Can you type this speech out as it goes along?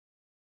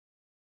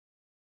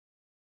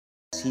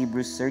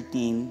Hebrews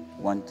 13,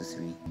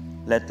 1-3.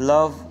 Let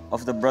love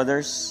of the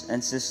brothers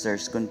and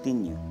sisters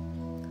continue.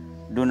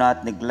 Do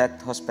not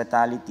neglect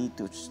hospitality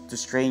to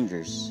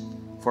strangers,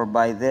 for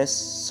by this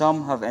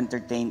some have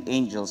entertained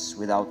angels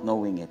without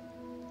knowing it.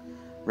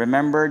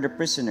 Remember the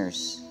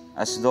prisoners,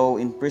 as though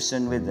in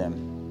prison with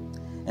them,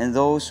 and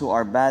those who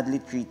are badly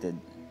treated,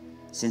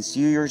 since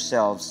you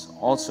yourselves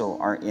also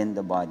are in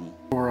the body.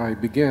 Before I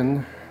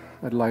begin,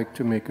 I'd like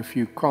to make a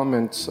few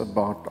comments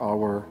about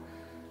our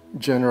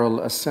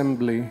General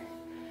Assembly.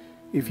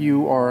 If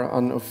you are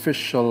an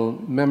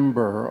official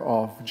member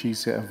of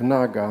GC of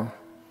Naga,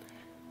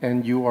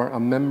 and you are a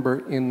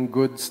member in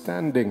good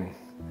standing,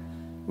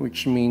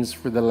 which means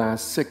for the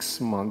last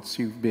 6 months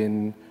you've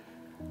been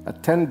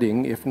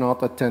attending, if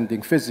not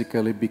attending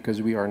physically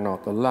because we are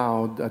not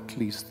allowed, at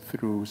least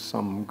through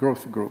some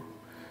growth group.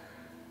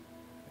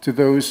 To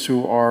those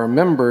who are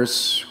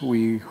members,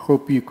 we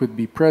hope you could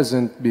be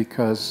present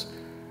because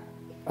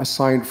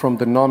aside from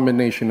the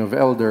nomination of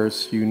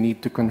elders, you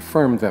need to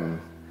confirm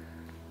them.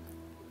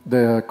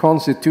 The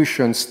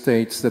Constitution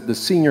states that the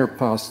senior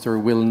pastor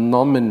will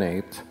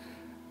nominate,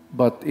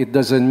 but it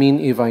doesn't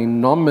mean if I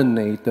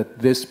nominate that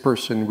this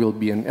person will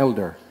be an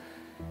elder.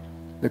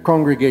 The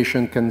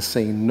congregation can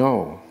say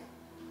no.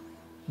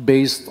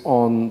 Based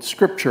on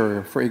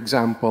Scripture, for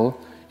example,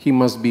 he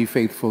must be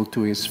faithful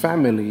to his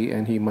family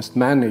and he must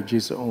manage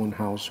his own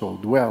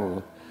household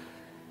well.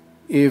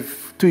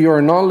 If, to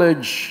your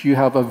knowledge, you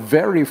have a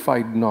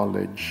verified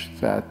knowledge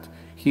that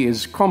he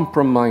is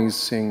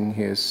compromising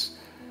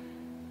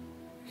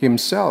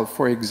himself,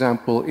 for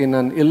example, in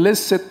an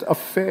illicit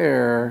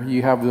affair,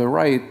 you have the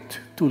right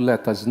to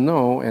let us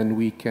know and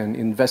we can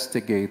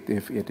investigate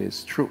if it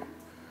is true.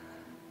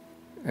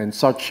 And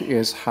such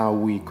is how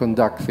we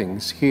conduct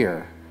things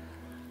here.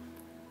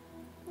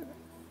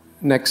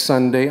 Next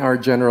Sunday, our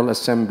General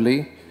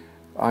Assembly,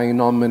 I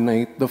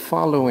nominate the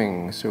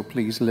following, so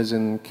please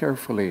listen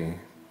carefully.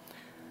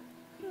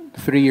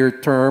 The 3-year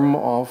term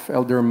of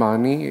Elder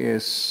Manny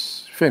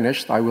is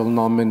finished. I will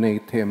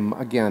nominate him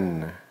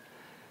again.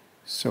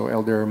 So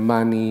Elder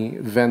Manny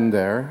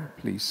Vender,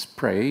 please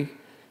pray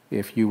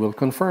if you will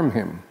confirm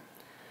him.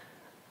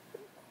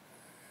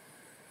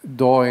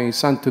 Doy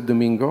Santo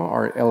Domingo,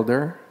 our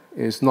elder,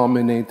 is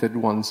nominated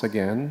once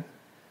again.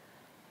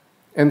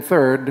 And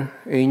third,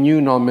 a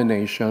new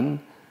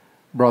nomination,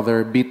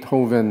 Brother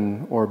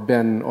Beethoven or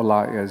Ben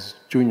Olaez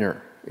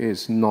Jr.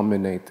 is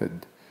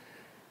nominated.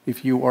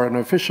 If you are an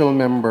official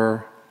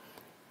member,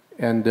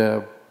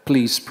 and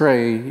please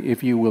pray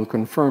if you will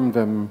confirm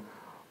them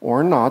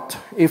or not.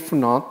 If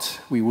not,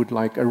 we would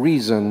like a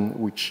reason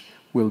which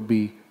will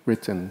be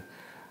written.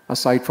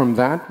 Aside from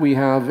that, we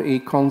have a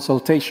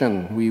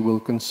consultation. We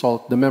will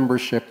consult the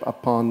membership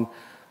upon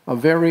a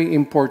very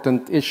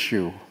important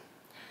issue.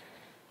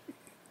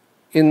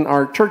 In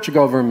our church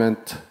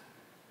government,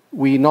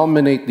 we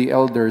nominate the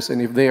elders,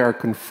 and if they are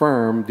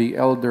confirmed, the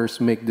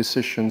elders make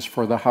decisions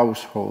for the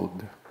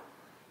household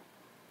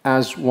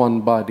as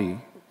one body.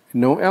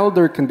 No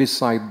elder can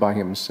decide by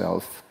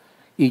himself.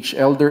 Each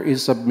elder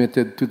is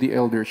submitted to the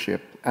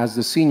eldership, as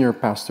the senior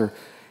pastor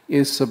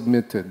is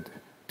submitted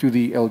to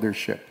the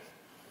eldership.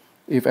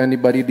 If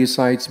anybody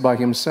decides by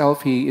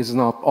himself, he is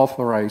not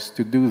authorized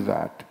to do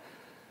that.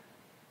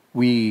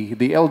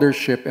 The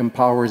eldership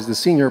empowers the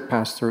senior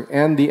pastor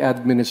and the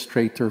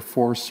administrator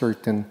for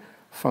certain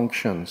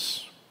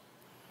functions.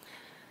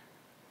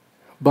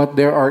 But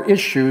there are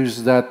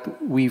issues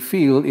that we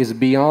feel is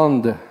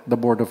beyond the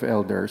Board of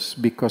Elders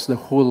because the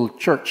whole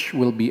church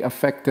will be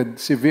affected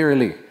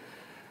severely,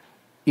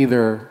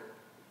 either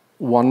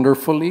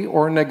wonderfully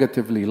or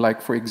negatively.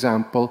 Like, for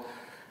example,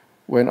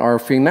 when our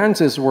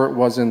finances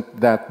wasn't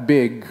that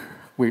big,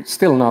 we're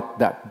still not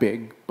that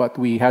big, but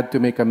we had to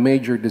make a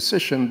major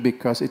decision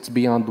because it's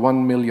beyond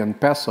 1 million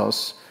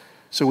pesos.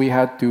 So we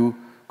had to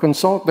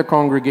consult the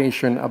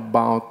congregation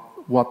about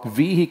what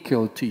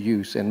vehicle to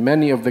use, and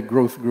many of the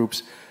growth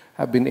groups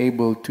have been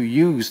able to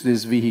use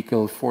this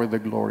vehicle for the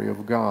glory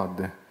of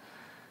God.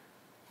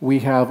 We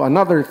have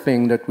another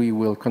thing that we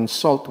will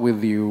consult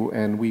with you,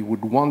 and we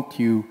would want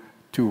you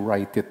to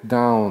write it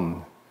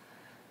down.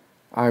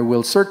 I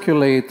will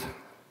circulate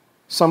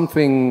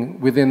something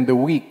within the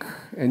week,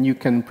 and you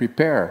can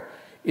prepare.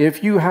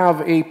 If you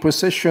have a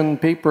position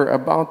paper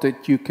about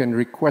it, you can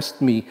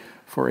request me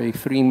for a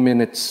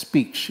 3-minute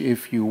speech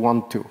if you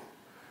want to.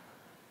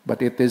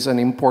 But it is an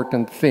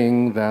important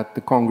thing that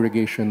the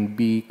congregation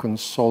be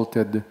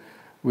consulted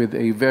with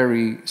a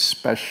very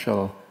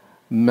special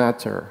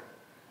matter.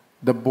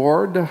 The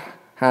board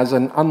has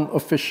an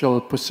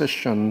unofficial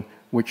position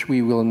which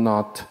we will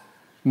not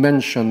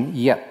mention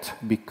yet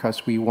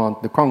because we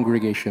want the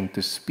congregation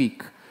to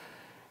speak.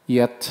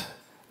 Yet,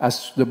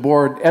 as the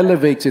board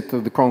elevates it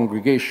to the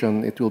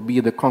congregation, it will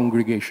be the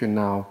congregation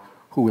now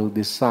who will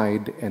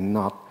decide and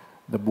not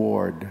the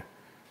board.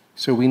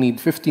 So we need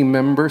 50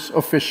 members,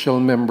 official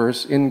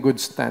members in good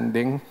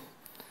standing.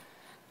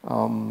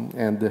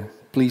 And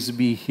please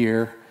be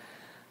here.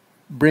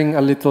 Bring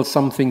a little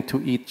something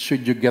to eat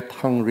should you get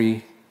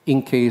hungry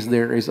in case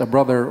there is a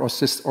brother or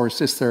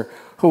sister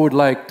who would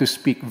like to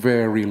speak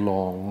very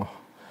long.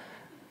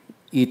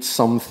 Eat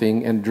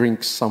something and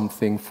drink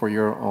something for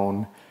your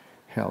own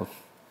health.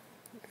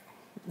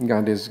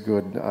 God is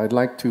good. I'd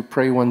like to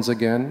pray once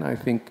again. I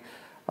think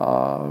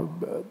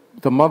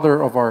the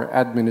mother of our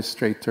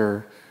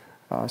administrator,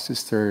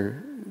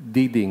 Sister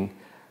Diding,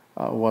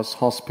 was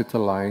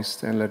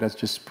hospitalized, and let us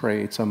just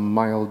pray. It's a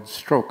mild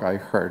stroke, I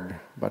heard,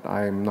 but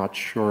I'm not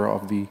sure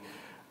of the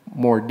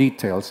more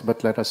details,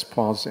 but let us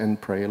pause and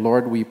pray.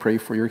 Lord, we pray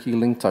for your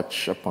healing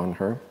touch upon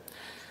her.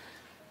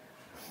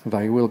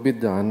 Thy will be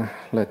done.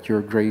 Let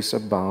your grace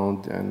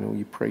abound, and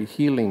we pray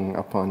healing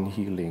upon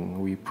healing.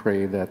 We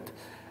pray that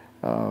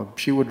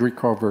she would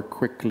recover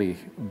quickly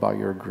by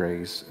your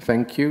grace.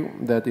 Thank you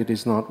that it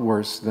is not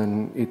worse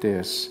than it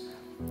is,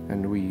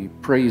 and we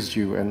praise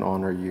you and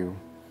honor you.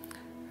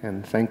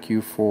 And thank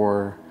you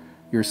for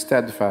your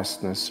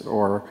steadfastness,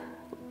 or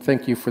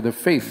thank you for the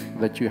faith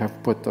that you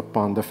have put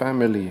upon the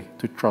family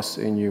to trust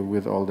in you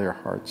with all their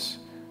hearts.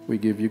 We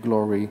give you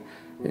glory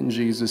in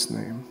Jesus'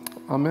 name.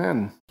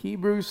 Amen.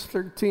 Hebrews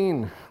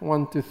 13,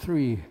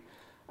 1-3.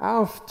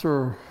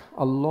 After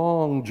a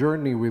long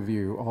journey with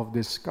you of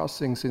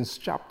discussing since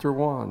chapter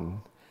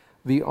 1,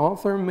 the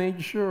author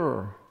made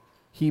sure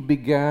he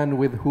began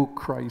with who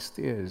Christ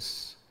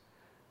is,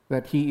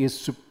 that he is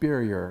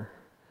superior,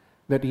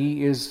 that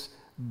he is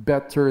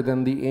better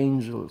than the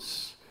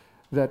angels,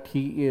 that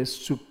he is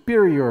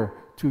superior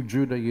to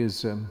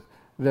Judaism,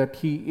 that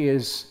he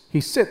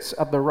sits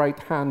at the right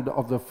hand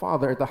of the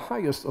Father, the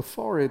highest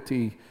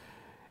authority,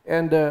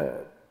 and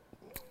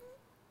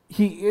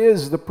he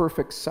is the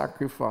perfect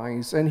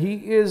sacrifice, and he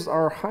is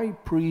our high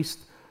priest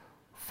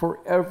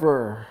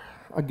forever,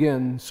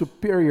 again,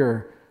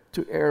 superior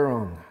to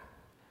Aaron.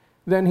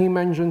 Then he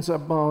mentions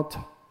about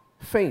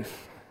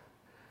faith,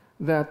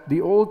 that the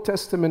Old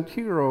Testament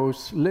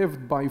heroes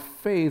lived by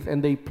faith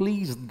and they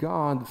pleased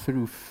God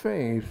through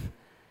faith.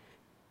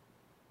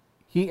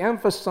 He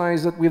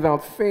emphasized that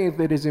without faith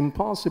it is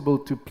impossible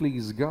to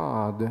please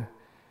God.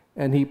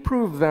 And he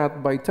proved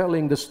that by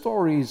telling the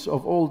stories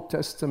of Old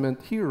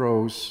Testament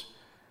heroes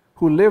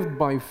who lived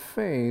by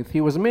faith.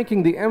 He was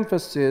making the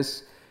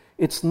emphasis,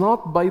 it's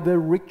not by the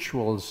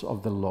rituals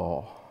of the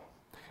law.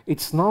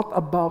 It's not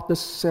about the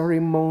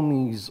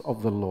ceremonies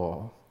of the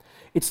law.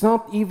 It's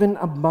not even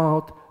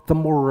about the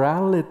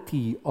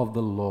morality of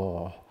the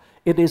law.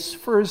 It is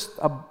first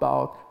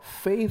about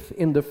faith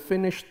in the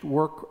finished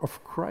work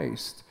of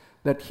Christ,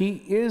 that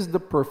he is the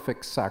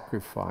perfect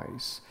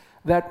sacrifice,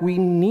 that we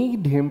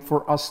need him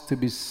for us to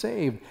be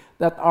saved,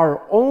 that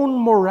our own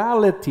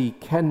morality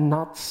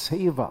cannot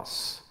save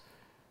us.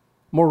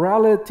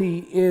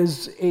 Morality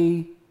is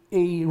a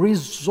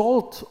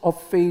result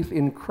of faith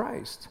in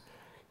Christ.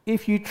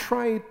 If you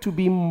try to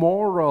be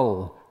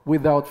moral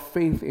without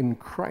faith in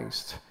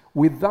Christ,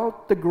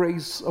 without the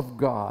grace of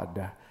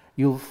God,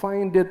 you'll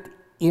find it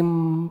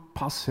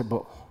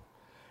impossible.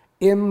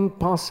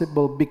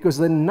 Impossible, because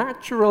the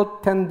natural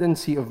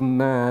tendency of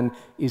man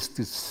is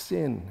to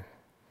sin,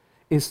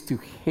 is to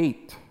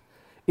hate,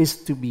 is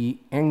to be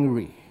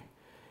angry,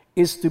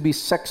 is to be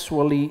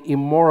sexually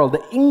immoral.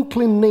 The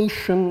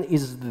inclination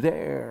is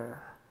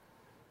there.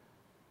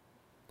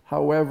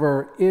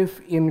 However,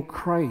 if in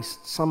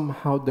Christ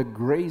somehow the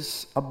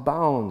grace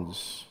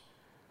abounds,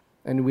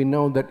 and we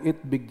know that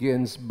it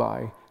begins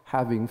by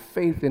having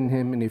faith in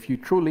him, and if you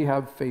truly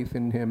have faith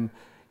in him,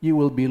 you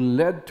will be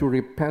led to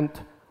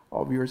repent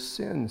of your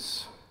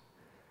sins.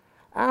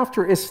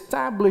 After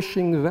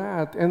establishing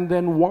that and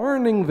then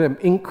warning them,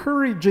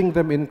 encouraging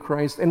them in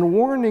Christ and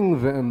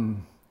warning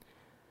them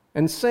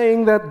and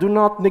saying that do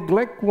not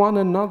neglect one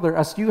another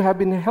as you have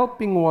been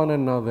helping one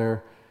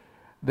another,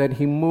 then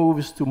he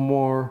moves to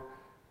more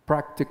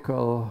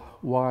practical,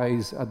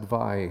 wise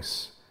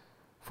advice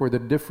for the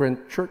different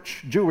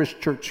Jewish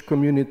church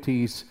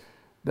communities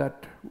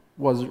that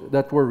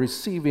were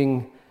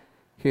receiving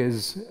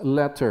his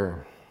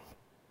letter.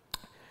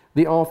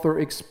 The author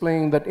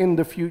explained that in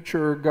the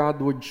future, God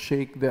would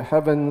shake the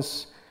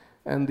heavens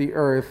and the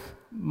earth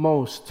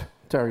most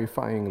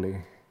terrifyingly.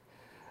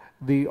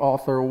 The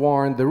author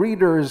warned the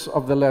readers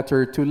of the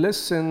letter to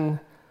listen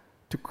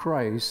to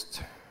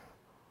Christ,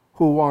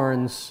 who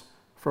warns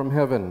from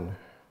heaven.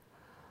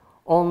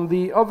 On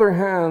the other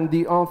hand,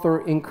 the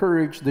author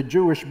encouraged the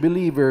Jewish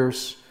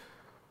believers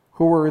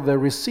who were the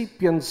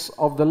recipients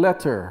of the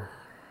letter,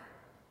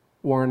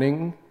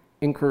 warning,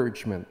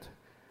 encouragement.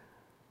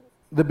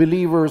 The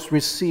believers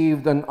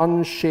received an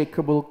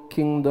unshakable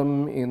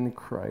kingdom in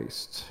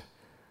Christ.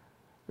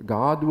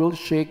 God will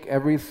shake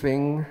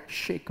everything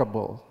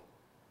shakeable,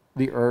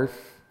 the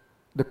earth,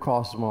 the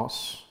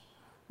cosmos,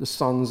 the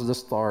suns, the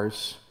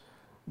stars.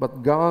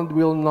 But God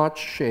will not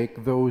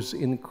shake those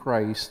in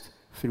Christ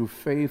through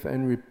faith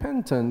and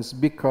repentance,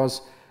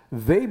 because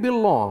they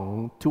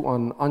belong to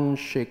an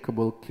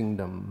unshakable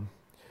kingdom.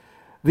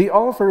 The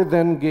author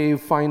then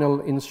gave final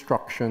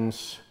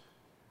instructions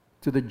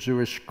to the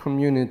Jewish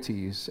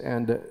communities,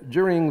 and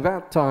during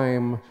that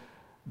time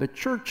the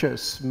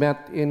churches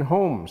met in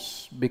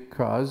homes,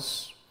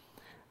 because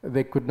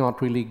they could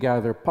not really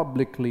gather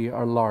publicly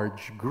a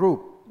large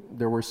group.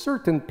 There were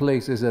certain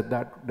places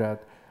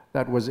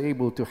that was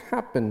able to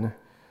happen,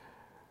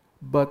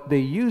 but they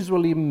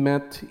usually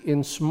met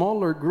in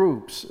smaller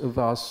groups.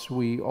 Thus,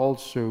 we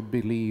also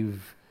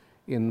believe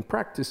in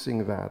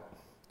practicing that.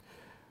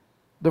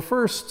 The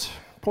first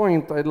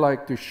point I'd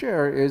like to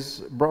share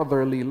is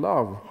brotherly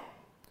love.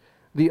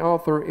 The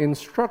author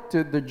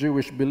instructed the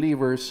Jewish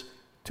believers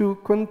to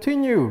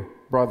continue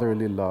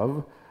brotherly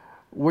love,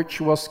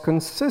 which was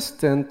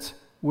consistent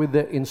with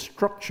the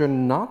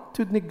instruction not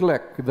to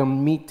neglect the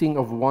meeting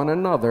of one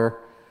another,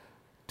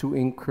 to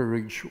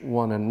encourage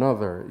one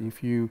another.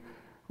 If you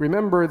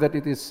remember that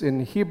it is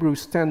in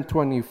Hebrews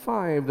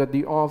 10:25 that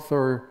the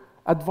author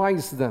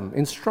advised them,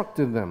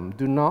 instructed them,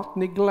 do not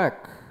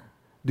neglect,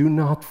 do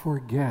not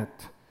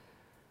forget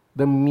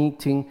the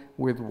meeting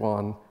with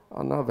one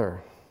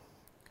another.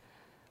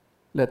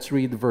 Let's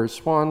read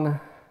verse 1.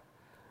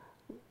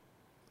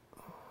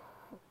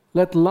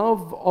 Let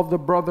love of the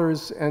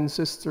brothers and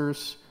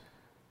sisters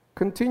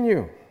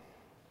continue.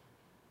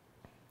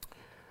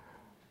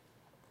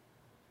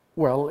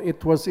 Well,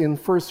 it was in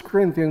 1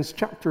 Corinthians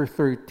chapter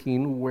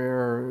 13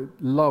 where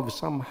love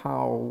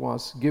somehow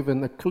was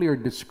given a clear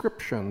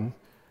description,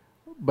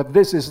 but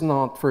this is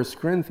not 1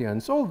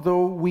 Corinthians,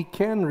 although we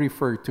can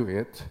refer to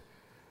it.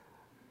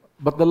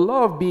 But the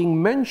love being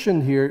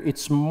mentioned here,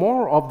 it's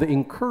more of the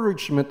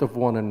encouragement of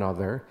one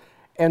another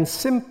and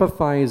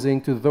sympathizing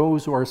to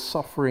those who are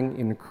suffering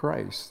in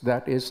Christ.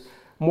 That is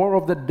more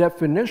of the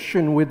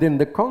definition within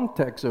the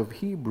context of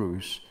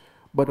Hebrews.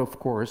 But of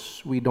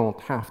course, we don't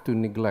have to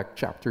neglect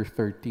chapter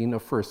 13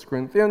 of 1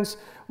 Corinthians,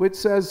 which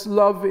says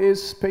love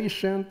is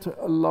patient,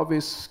 love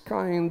is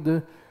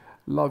kind,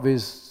 love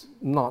is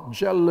not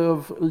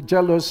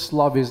jealous,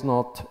 love is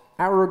not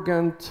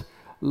arrogant,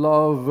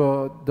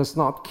 love does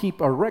not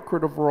keep a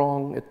record of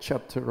wrong,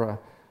 etc.,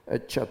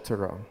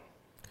 etc.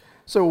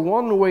 So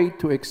one way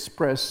to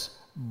express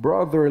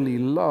brotherly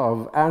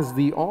love, as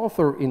the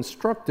author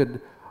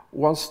instructed,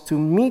 was to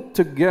meet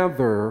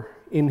together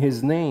in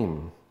his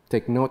name.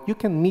 Take note, you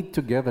can meet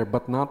together,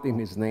 but not in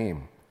his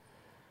name.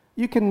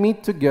 You can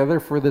meet together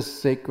for the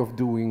sake of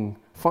doing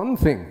fun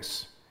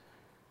things.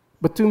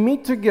 But to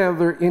meet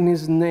together in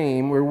his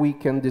name, where we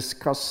can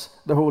discuss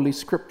the Holy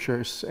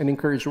Scriptures and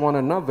encourage one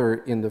another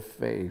in the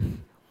faith.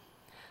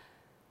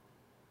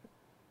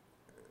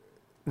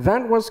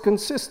 That was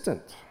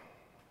consistent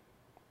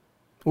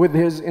with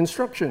his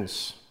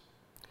instructions.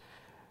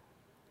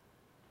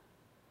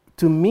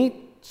 To meet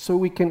so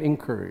we can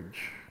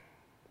encourage.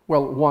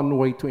 Well, one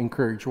way to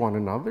encourage one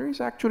another is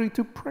actually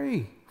to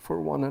pray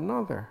for one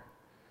another.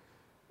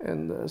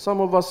 And some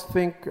of us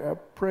think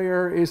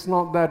prayer is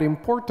not that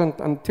important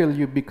until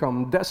you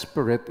become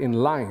desperate in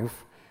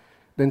life.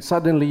 Then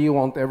suddenly you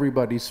want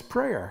everybody's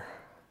prayer.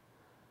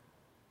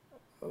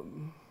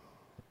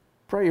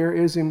 Prayer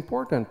is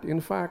important.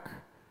 In fact,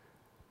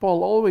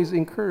 Paul always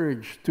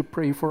encouraged to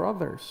pray for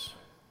others.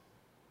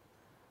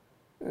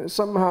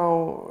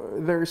 Somehow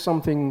there's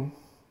something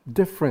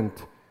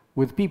different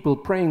with people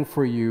praying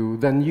for you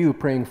than you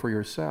praying for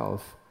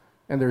yourself.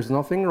 And there's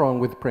nothing wrong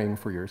with praying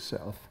for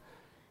yourself.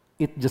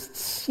 It just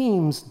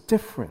seems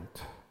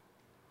different.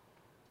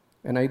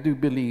 And I do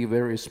believe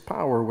there is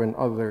power when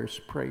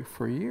others pray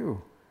for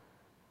you.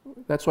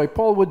 That's why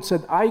Paul would say,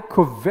 I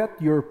covet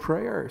your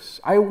prayers.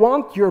 I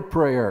want your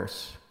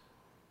prayers.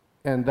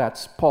 And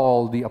that's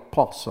Paul the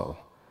Apostle.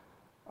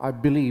 I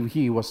believe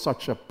he was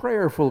such a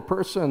prayerful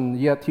person,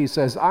 yet he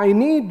says, I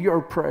need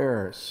your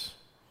prayers.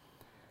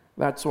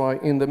 That's why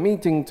in the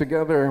meeting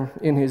together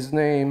in his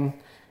name,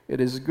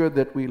 it is good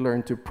that we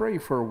learn to pray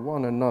for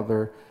one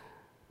another.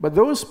 But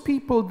those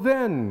people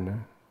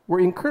then were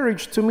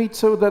encouraged to meet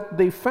so that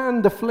they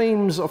fanned the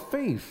flames of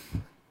faith,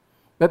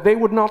 that they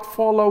would not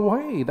fall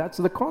away. That's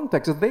the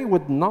context, that they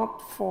would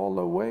not fall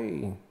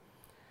away.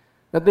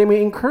 That they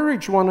may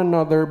encourage one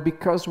another,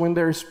 because when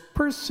there is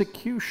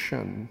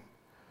persecution,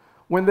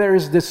 when there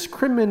is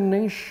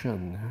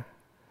discrimination,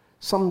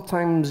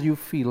 sometimes you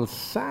feel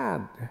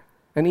sad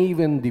and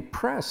even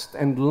depressed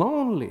and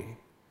lonely.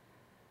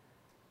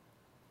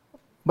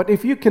 But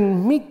if you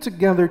can meet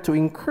together to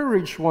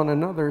encourage one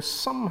another,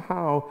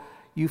 somehow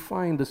you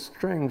find the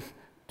strength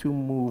to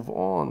move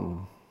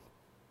on.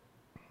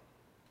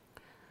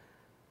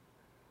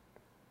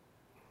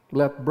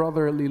 Let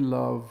brotherly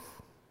love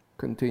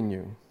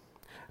continue.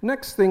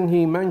 Next thing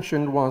he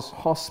mentioned was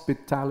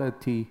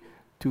hospitality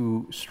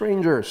to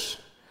strangers.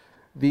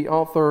 The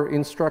author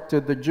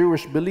instructed the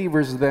Jewish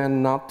believers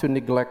then not to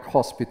neglect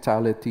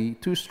hospitality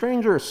to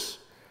strangers,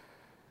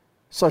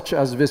 such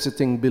as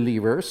visiting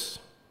believers.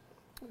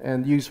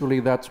 And usually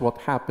that's what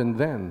happened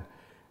then.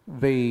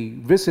 They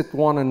visit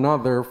one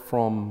another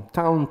from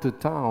town to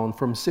town,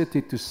 from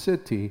city to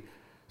city,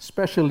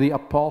 especially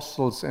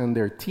apostles and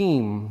their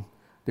teams,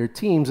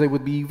 they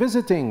would be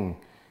visiting.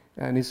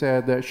 And he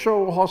said,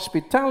 show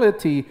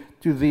hospitality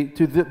to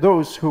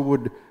those who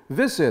would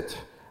visit.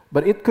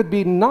 But it could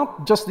be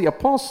not just the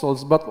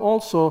apostles, but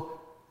also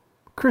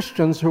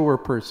Christians who were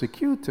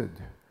persecuted,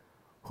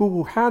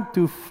 who had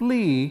to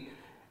flee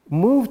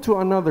move to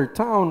another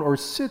town or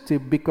city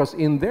because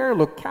in their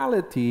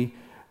locality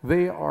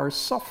they are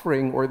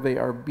suffering or they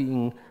are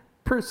being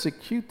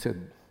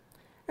persecuted.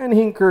 And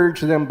he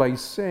encouraged them by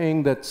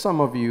saying that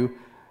some of you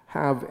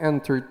have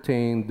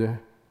entertained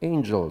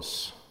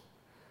angels.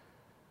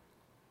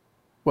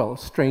 Well,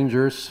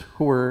 strangers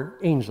who were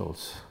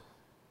angels.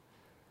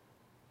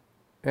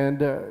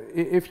 And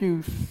if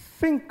you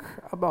think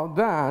about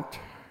that,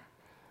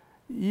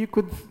 you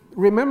could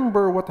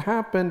remember what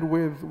happened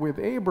with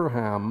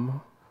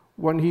Abraham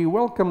when he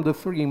welcomed the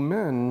three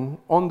men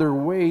on their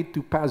way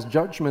to pass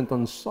judgment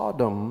on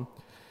Sodom.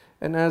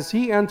 And as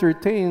he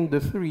entertained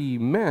the three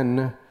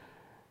men,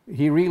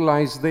 he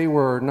realized they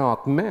were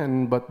not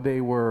men, but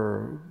they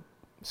were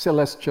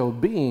celestial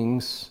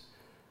beings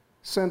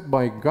sent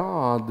by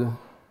God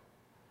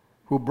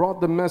who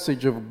brought the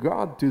message of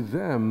God to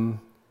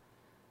them,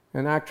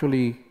 and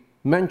actually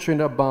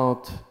mentioned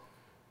about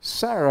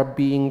Sarah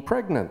being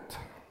pregnant.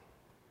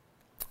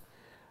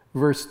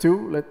 Verse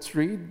 2, let's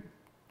read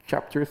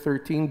chapter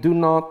 13. Do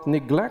not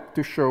neglect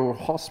to show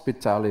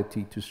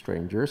hospitality to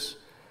strangers,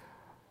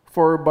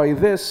 for by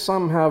this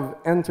some have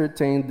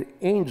entertained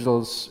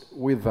angels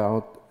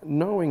without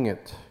knowing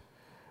it.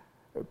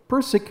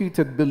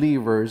 Persecuted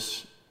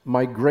believers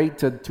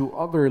migrated to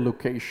other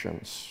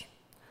locations.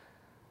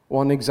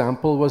 One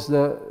example was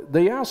the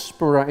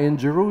diaspora in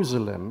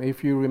Jerusalem.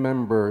 If you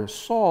remember,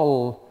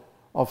 Saul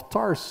of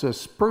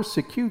Tarsus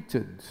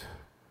persecuted.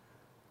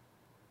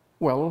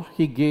 Well,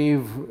 he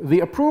gave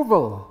the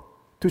approval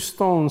to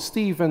stone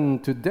Stephen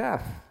to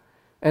death.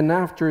 And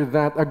after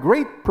that, a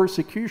great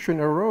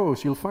persecution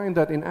arose. You'll find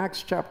that in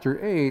Acts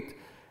chapter 8.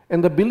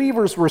 And the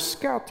believers were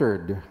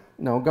scattered.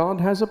 Now, God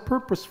has a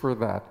purpose for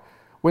that.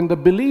 When the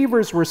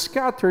believers were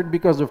scattered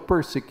because of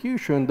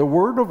persecution, the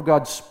word of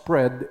God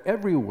spread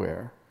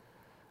everywhere.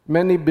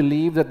 Many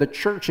believe that the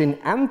church in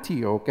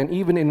Antioch and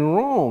even in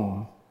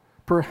Rome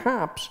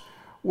perhaps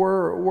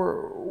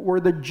were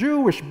the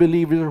Jewish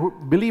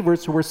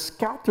believers who were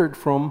scattered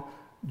from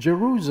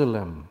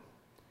Jerusalem.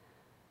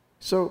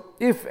 So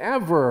if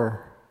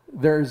ever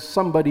there's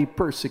somebody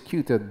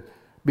persecuted,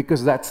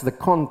 because that's the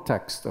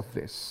context of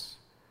this,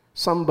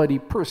 somebody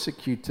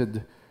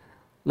persecuted,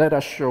 let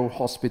us show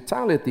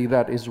hospitality.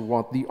 That is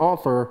what the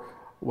author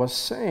was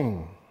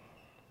saying.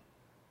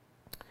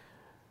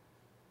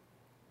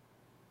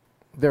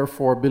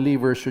 Therefore,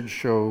 believers should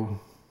show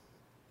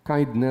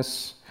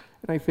kindness.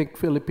 And I think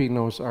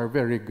Filipinos are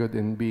very good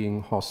in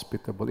being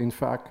hospitable. In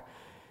fact,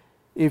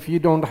 if you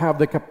don't have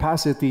the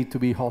capacity to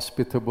be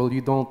hospitable,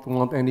 you don't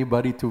want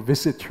anybody to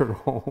visit your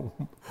home.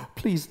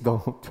 Please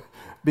don't.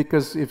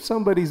 Because if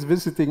somebody's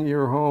visiting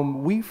your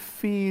home, we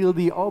feel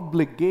the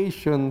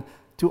obligation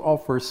to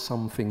offer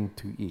something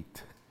to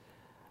eat.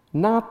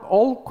 Not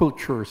all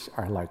cultures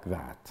are like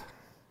that.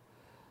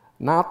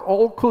 Not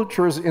all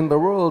cultures in the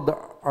world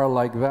are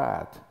like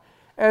that.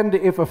 And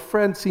if a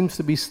friend seems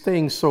to be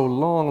staying so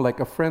long, like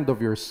a friend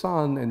of your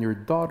son and your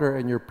daughter,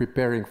 and you're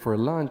preparing for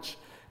lunch,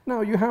 now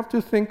you have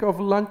to think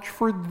of lunch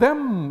for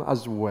them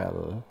as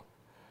well.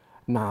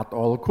 Not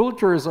all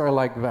cultures are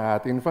like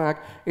that. In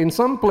fact, in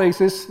some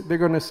places, they're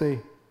going to say,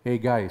 hey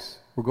guys,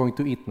 we're going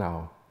to eat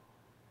now.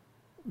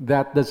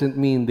 That doesn't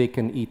mean they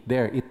can eat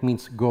there. It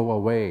means go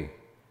away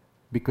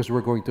because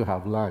we're going to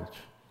have lunch.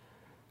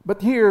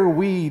 But here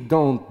we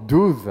don't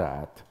do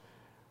that.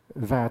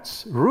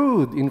 That's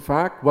rude. In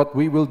fact, what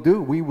we will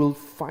do, we will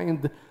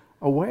find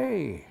a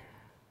way.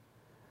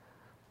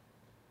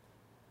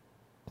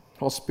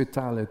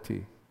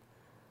 Hospitality.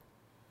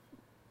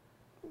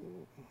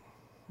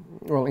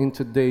 Well, in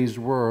today's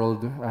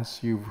world, as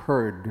you've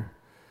heard,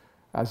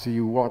 as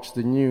you watch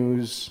the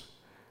news,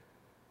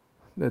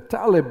 the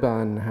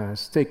Taliban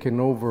has taken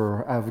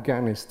over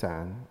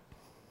Afghanistan.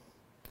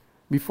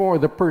 Before,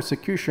 the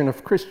persecution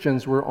of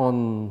Christians were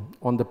on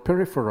the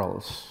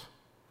peripherals.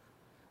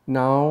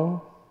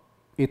 Now,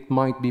 it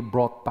might be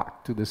brought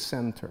back to the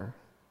center.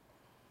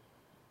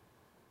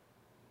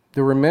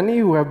 There were many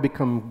who have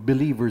become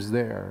believers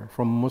there,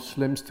 from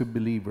Muslims to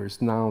believers.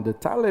 Now, the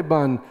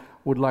Taliban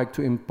would like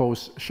to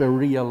impose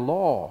Sharia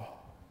law.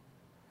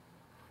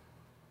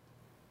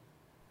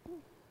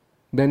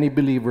 Many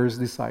believers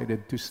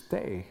decided to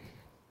stay.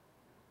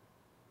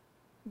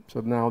 So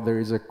now there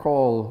is a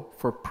call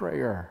for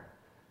prayer.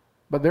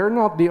 But they're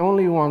not the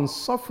only ones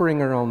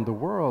suffering around the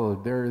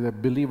world. There are the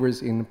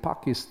believers in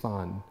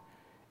Pakistan,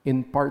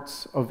 in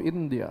parts of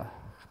India,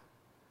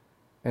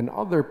 and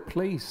other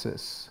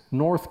places,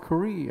 North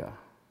Korea.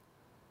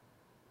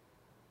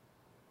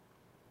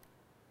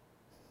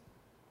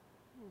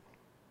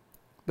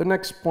 The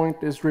next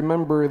point is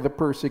remember the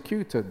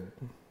persecuted.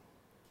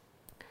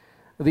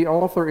 The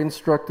author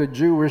instructed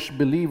Jewish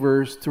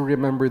believers to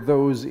remember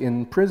those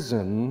in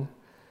prison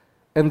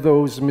and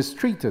those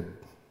mistreated,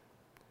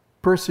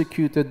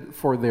 persecuted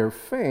for their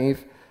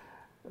faith.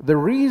 The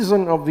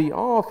reason of the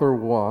author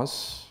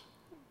was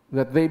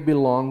that they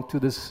belong to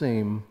the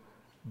same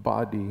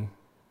body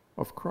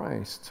of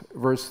Christ.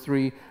 Verse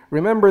 3,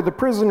 remember the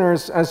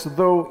prisoners as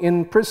though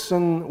in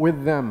prison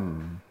with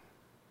them.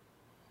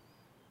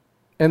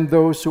 and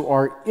those who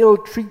are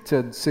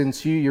ill-treated,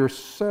 since you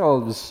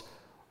yourselves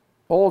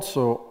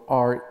also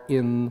are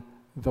in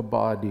the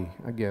body.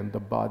 Again, the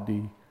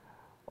body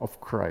of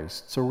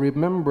Christ. So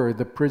remember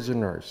the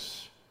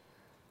prisoners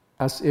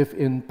as if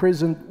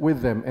imprisoned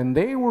with them, and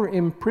they were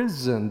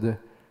imprisoned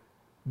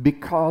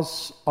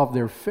because of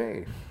their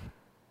faith.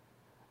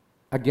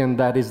 Again,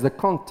 that is the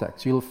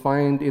context. You'll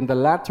find in the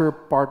latter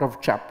part of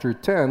chapter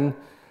 10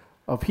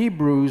 of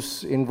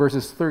Hebrews, in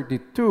verses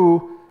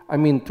 22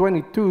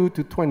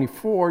 to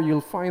 24,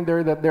 you'll find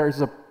there that there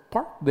is a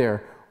part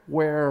there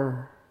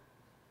where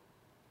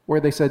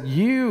they said,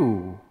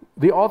 you,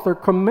 the author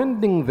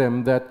commending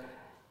them that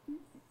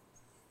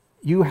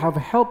you have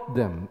helped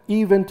them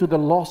even to the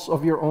loss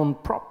of your own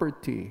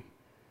property.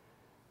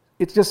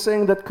 It's just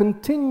saying that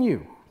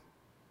continue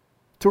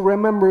to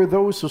remember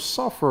those who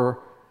suffer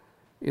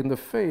in the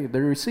faith.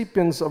 The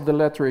recipients of the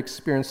letter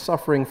experienced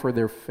suffering for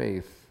their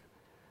faith.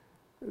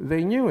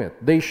 They knew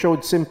it. They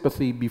showed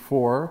sympathy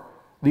before.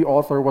 The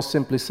author was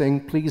simply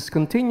saying, please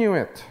continue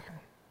it.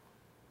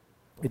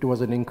 It was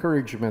an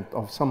encouragement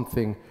of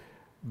something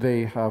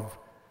they have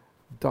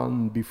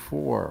done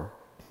before.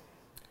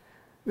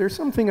 There's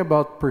something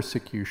about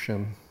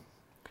persecution.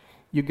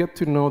 You get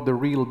to know the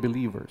real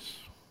believers.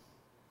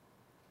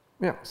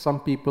 Yeah, some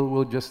people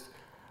will just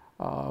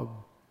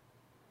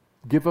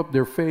give up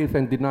their faith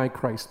and deny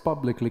Christ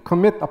publicly,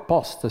 commit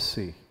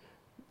apostasy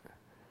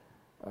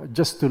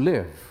just to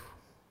live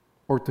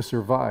or to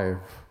survive.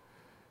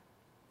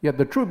 Yet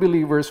the true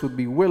believers would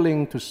be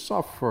willing to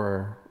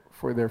suffer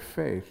for their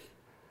faith,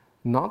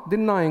 not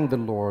denying the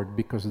Lord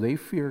because they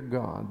fear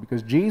God.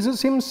 Because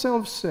Jesus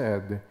himself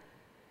said,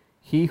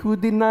 he who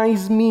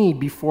denies me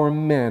before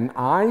men,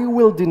 I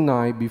will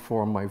deny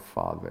before my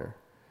Father.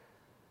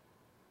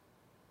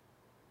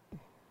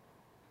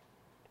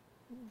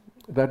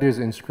 That is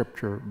in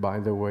Scripture, by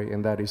the way,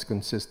 and that is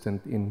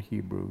consistent in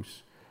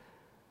Hebrews.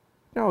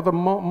 Now, the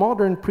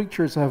modern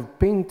preachers have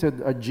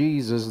painted a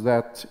Jesus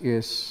that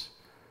is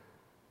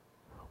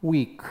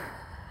weak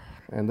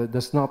and that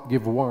does not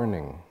give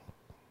warning.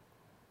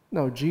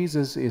 No,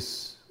 Jesus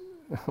is,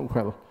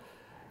 well,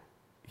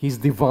 he's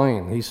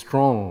divine, he's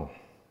strong.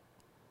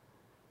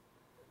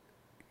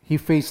 He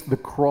faced the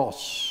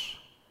cross.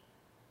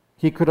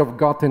 He could have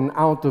gotten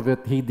out of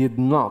it, he did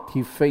not.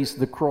 He faced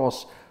the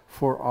cross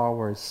for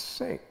our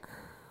sake.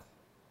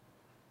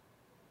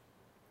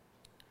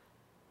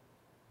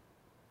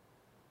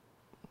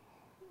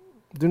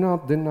 Do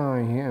not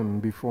deny him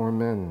before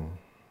men,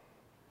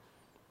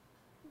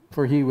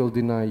 for he will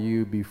deny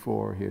you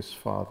before his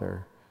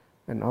Father.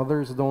 And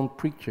others don't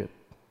preach it.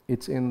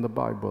 It's in the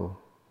Bible,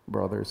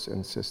 brothers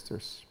and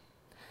sisters.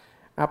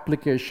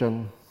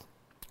 Application.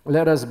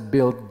 Let us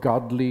build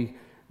godly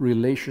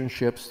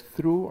relationships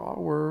through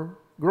our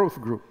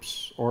growth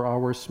groups or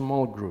our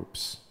small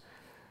groups.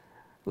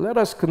 Let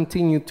us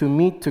continue to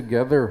meet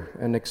together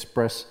and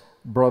express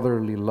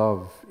brotherly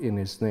love in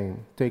his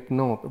name. Take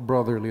note,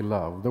 brotherly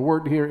love. The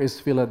word here is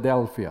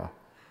Philadelphia,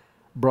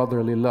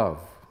 brotherly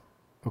love.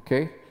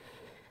 Okay?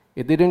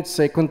 It didn't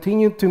say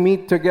continue to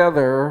meet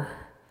together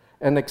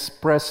and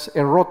express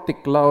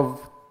erotic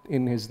love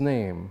in his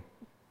name.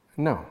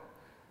 No,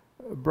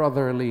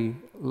 brotherly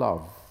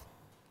love.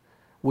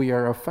 We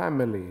are a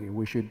family.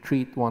 We should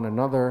treat one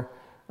another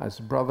as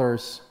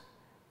brothers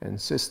and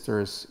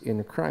sisters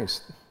in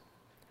Christ.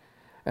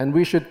 And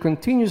we should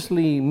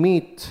continuously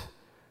meet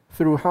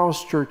through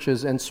house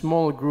churches and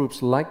small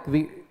groups like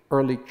the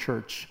early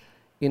church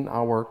in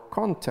our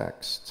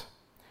context.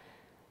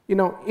 You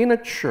know, in a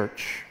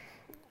church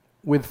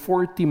with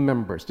 40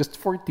 members, just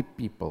 40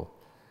 people,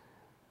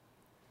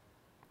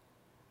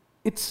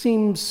 it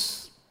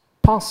seems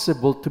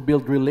possible to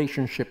build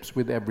relationships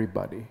with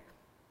everybody.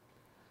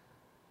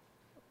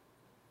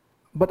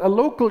 But a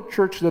local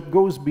church that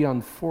goes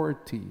beyond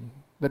 40,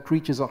 that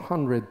reaches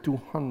 100,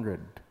 200,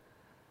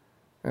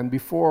 and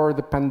before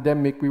the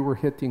pandemic, we were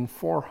hitting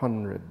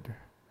 400.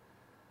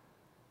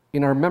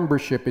 In our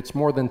membership, it's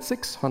more than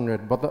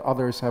 600, but the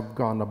others have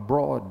gone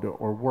abroad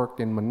or worked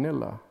in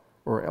Manila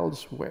or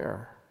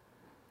elsewhere.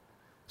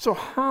 So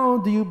how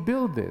do you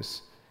build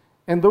this?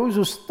 And those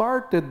who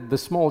started the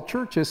small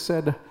churches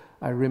said,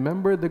 I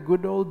remember the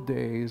good old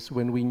days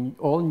when we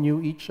all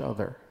knew each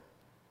other.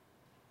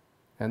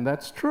 And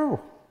that's true.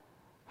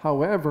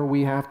 However,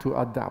 we have to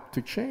adapt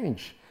to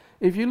change.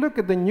 If you look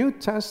at the New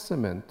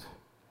Testament,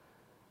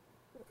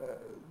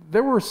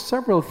 there were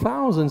several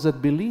thousands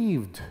that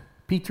believed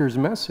Peter's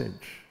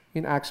message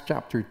in Acts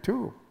chapter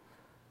 2.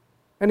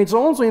 And it's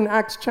also in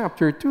Acts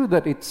chapter 2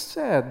 that it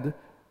said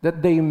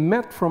that they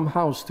met from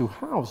house to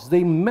house.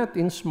 They met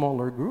in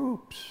smaller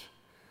groups.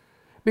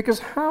 Because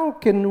how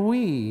can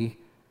we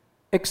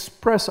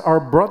express our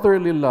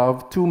brotherly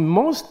love to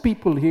most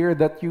people here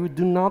that you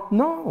do not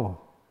know?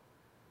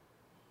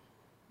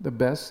 The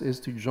best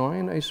is to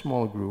join a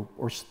small group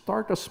or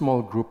start a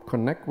small group,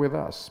 connect with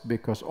us,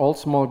 because all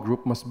small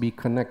group must be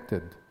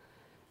connected.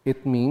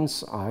 It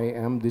means I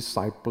am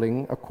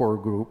discipling a core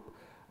group.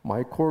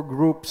 My core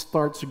group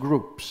starts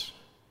groups.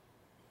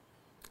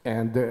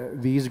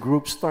 And these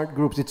groups start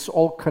groups. It's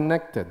all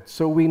connected.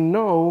 So we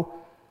know,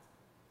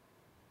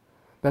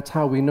 that's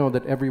how we know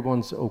that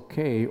everyone's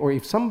okay. Or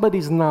if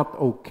somebody's not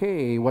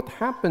okay, what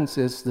happens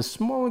is the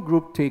small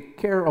group take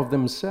care of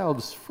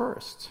themselves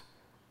first.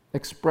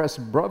 Express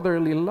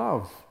brotherly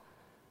love.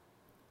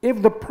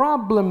 If the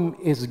problem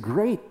is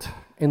great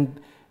and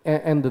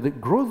the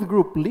growth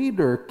group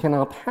leader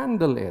cannot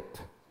handle it,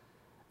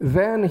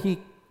 then he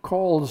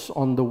calls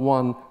on the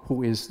one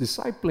who is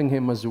discipling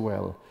him as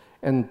well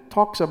and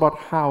talks about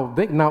how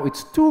now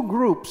it's two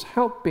groups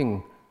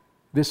helping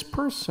this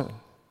person.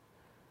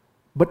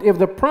 But if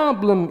the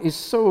problem is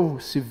so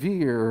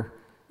severe,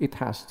 it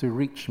has to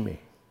reach me.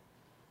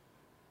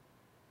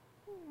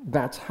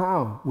 That's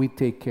how we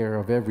take care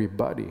of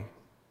everybody.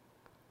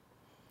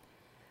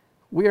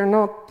 We are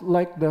not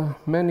like the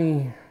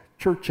many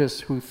churches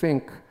who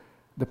think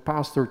the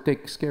pastor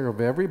takes care of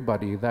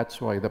everybody.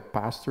 That's why the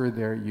pastor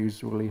there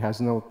usually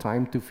has no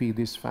time to feed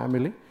his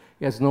family.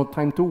 He has no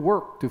time to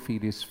work to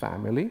feed his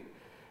family.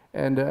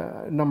 And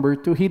number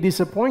two, he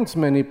disappoints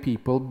many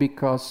people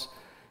because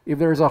if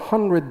there's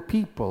 100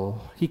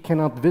 people, he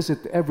cannot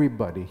visit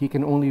everybody. He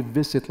can only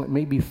visit like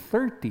maybe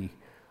 30,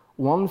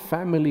 one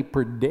family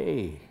per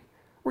day,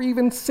 or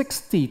even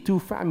 60, two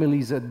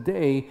families a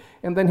day.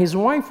 And then his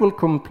wife will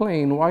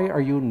complain, why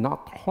are you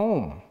not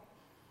home?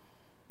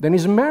 Then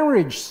his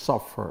marriage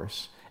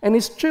suffers, and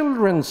his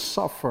children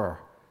suffer.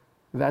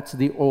 That's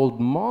the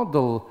old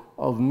model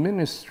of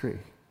ministry.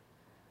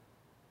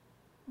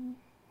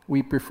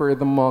 We prefer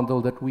the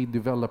model that we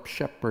develop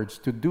shepherds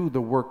to do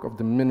the work of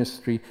the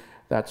ministry.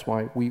 That's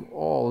why we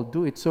all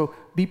do it. So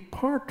be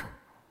part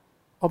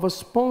of a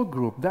small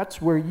group.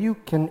 That's where you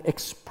can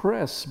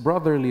express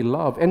brotherly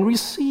love and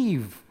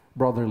receive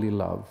brotherly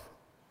love.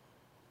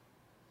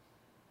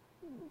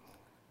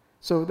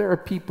 So there are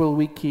people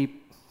we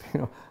keep,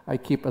 I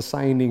keep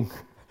assigning.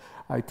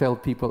 I tell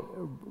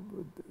people,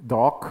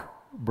 Doc,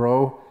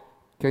 bro,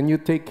 can you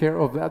take care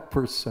of that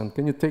person?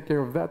 Can you take care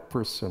of that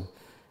person?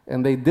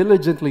 And they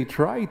diligently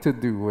try to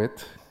do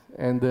it.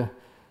 And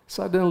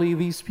suddenly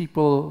these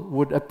people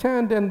would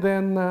attend, and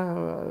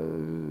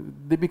then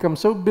they become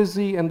so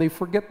busy and they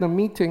forget the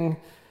meeting.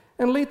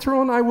 And later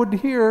on I would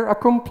hear a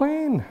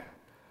complaint.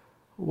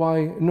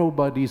 Why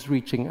nobody's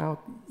reaching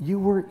out? You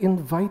were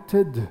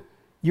invited.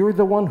 You're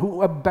the one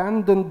who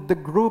abandoned the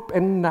group,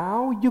 and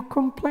now you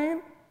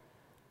complain?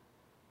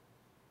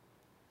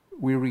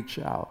 We reach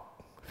out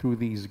through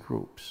these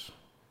groups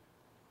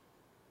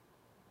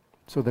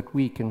so that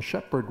we can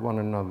shepherd one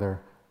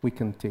another, we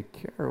can take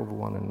care of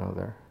one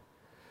another.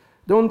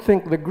 Don't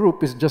think the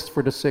group is just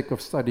for the sake of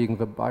studying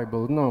the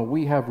Bible. No,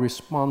 we have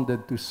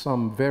responded to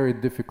some very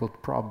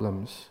difficult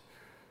problems.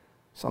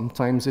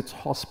 Sometimes it's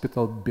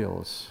hospital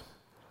bills.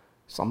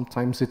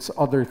 Sometimes it's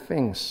other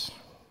things.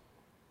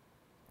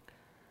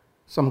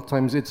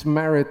 Sometimes it's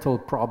marital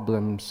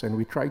problems, and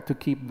we try to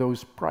keep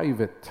those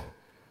private.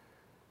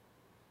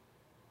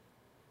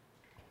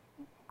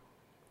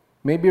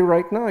 Maybe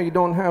right now you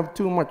don't have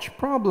too much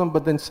problem,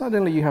 but then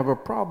suddenly you have a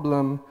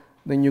problem,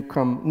 then you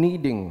come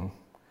needing.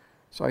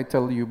 So I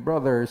tell you,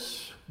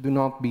 brothers, do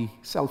not be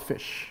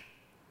selfish.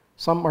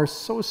 Some are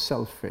so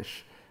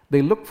selfish.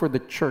 They look for the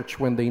church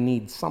when they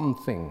need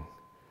something,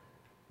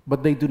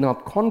 but they do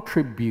not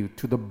contribute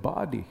to the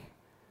body.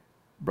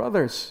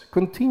 Brothers,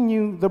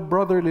 continue the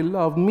brotherly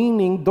love,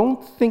 meaning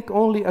don't think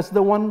only as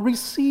the one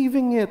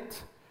receiving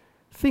it.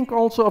 Think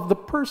also of the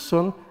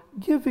person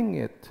giving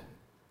it.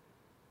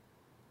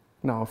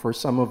 Now, for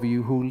some of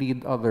you who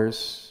lead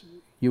others,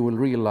 you will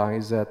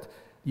realize that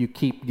you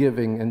keep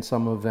giving and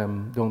some of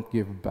them don't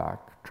give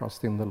back.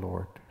 Trust in the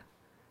Lord.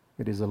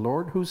 It is the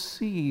Lord who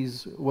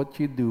sees what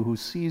you do, who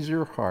sees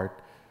your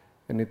heart,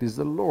 and it is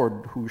the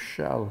Lord who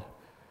shall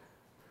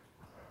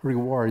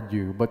reward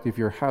you. But if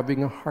you're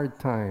having a hard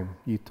time,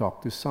 you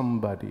talk to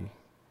somebody,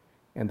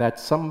 and that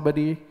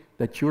somebody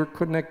that you're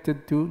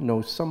connected to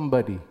knows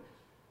somebody,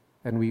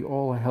 and we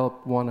all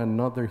help one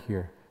another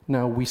here.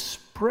 Now we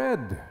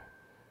spread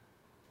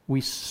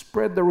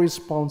the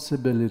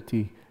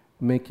responsibility,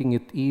 making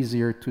it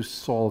easier to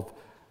solve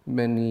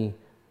many,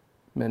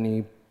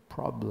 many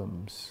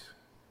problems.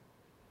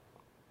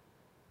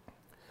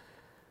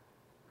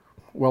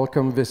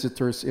 Welcome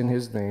visitors in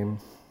His name.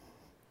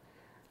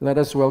 Let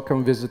us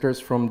welcome visitors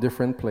from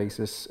different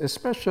places,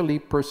 especially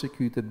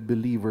persecuted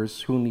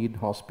believers who need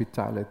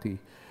hospitality.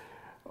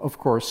 Of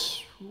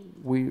course,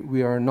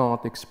 we are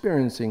not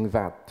experiencing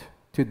that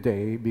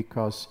today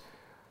because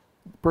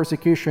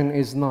persecution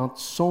is not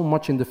so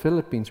much in the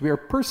Philippines. We are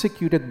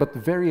persecuted but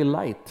very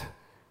light.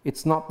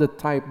 It's not the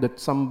type that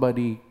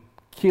somebody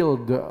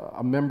killed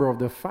a member of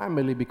the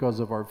family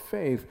because of our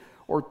faith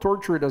or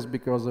tortured us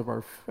because of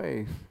our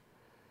faith.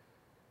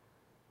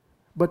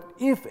 But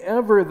if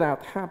ever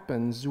that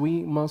happens,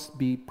 we must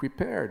be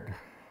prepared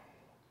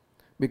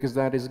because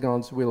that is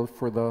God's will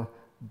for the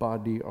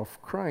body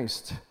of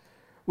Christ.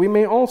 We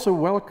may also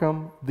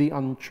welcome the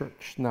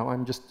unchurched. Now,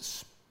 I'm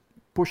just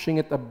pushing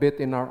it a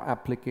bit in our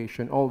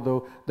application,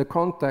 although the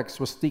context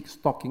was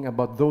talking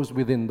about those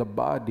within the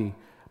body.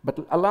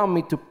 But allow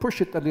me to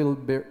push it a little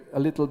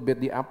bit,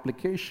 the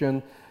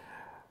application,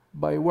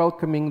 by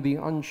welcoming the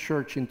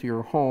unchurched into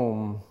your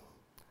home,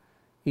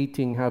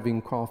 eating,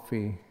 having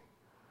coffee,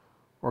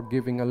 or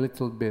giving a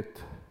little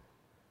bit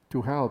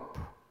to help.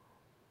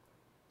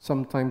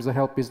 Sometimes the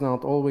help is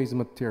not always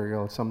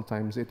material,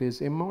 sometimes it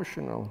is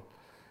emotional.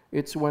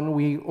 It's when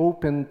we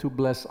open to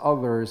bless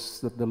others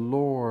that the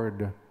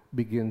Lord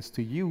begins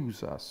to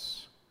use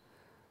us.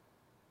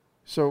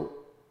 So,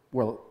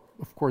 well,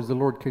 of course, the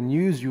Lord can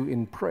use you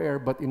in prayer,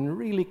 but in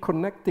really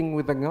connecting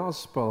with the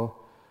gospel,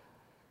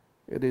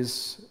 it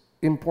is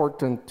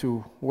important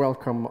to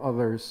welcome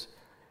others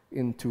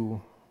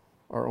into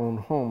our own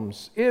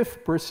homes.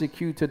 If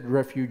persecuted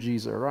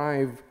refugees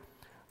arrive,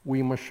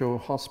 we must show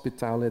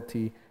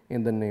hospitality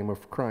in the name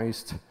of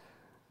Christ.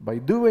 By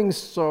doing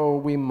so,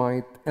 we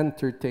might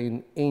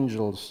entertain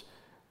angels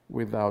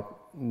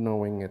without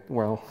knowing it.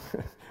 Well,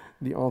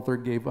 the author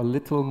gave a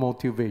little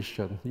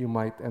motivation. You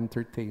might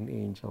entertain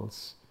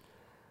angels.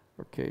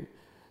 Okay,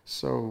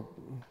 so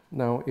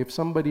now if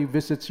somebody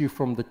visits you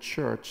from the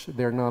church,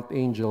 they're not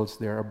angels,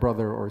 they're a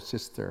brother or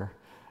sister.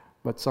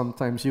 But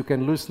sometimes you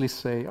can loosely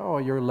say, oh,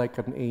 you're like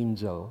an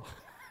angel.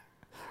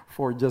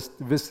 For just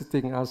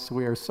visiting us,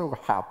 we are so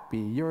happy.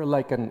 You're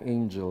like an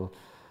angel.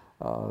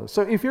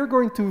 So if you're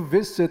going to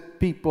visit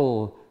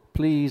people,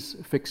 please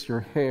fix your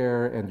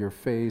hair and your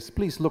face.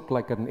 Please look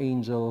like an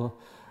angel,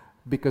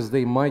 because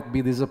they might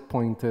be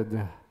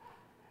disappointed.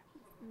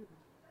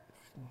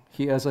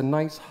 He has a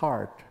nice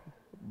heart,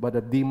 but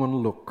a demon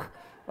look.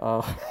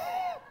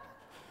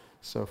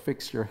 So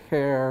fix your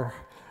hair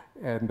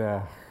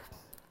and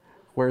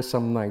wear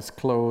some nice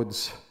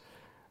clothes.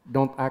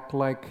 Don't act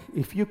like,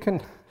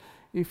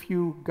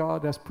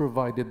 God has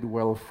provided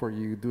well for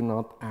you, do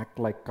not act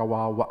like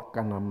kawawa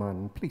ka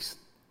naman. Please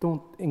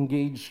don't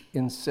engage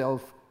in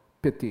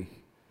self-pity.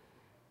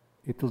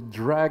 It will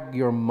drag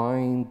your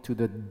mind to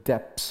the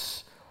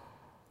depths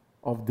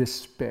of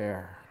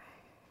despair.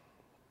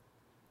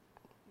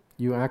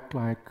 You act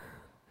like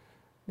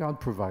God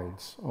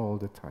provides all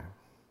the time.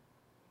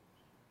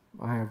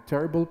 I have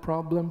terrible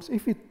problems.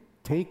 If it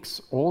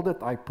takes all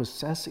that I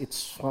possess,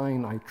 it's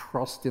fine. I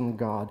trust in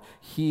God.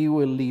 He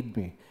will lead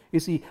me. You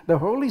see, the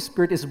Holy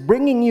Spirit is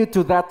bringing you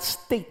to that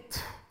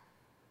state.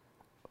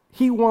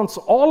 He wants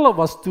all of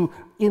us to,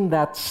 in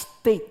that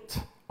state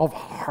of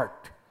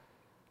heart,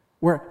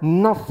 where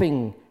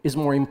nothing is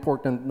more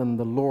important than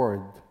the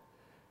Lord.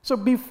 So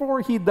before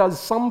He does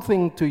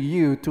something to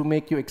you to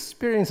make you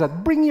experience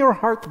that, bring your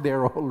heart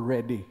there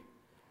already.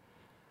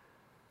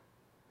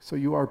 So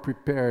you are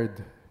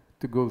prepared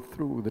to go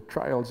through the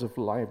trials of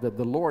life that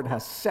the Lord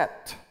has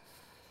set.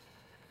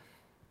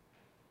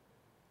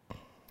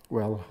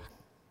 Well,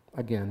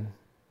 again,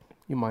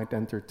 you might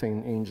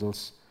entertain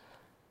angels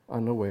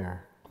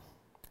unaware.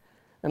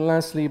 And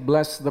lastly,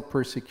 bless the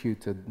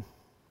persecuted.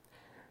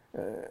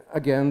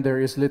 Again,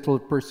 there is little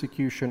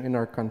persecution in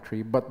our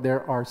country, but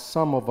there are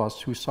some of us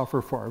who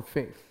suffer for our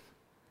faith,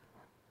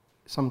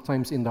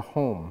 sometimes in the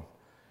home.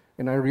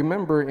 And I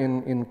remember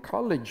in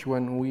college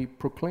when we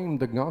proclaimed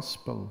the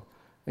gospel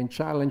and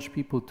challenged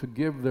people to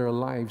give their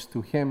lives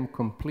to Him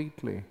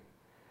completely.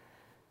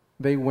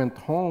 They went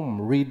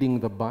home reading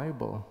the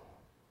Bible.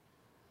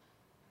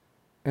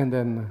 And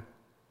then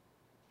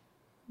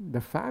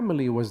the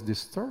family was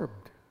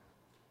disturbed.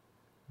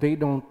 They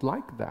don't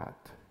like that.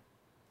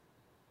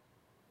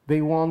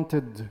 They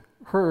wanted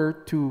her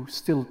to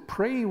still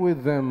pray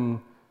with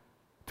them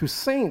to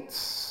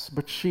saints,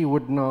 but she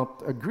would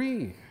not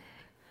agree.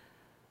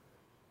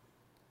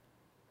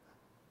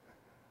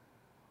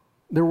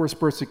 There was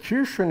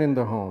persecution in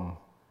the home.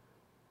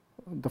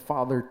 The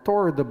father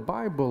tore the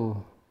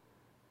Bible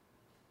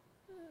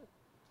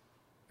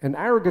and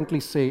arrogantly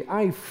say,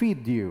 I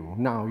feed you.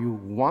 Now, you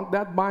want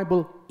that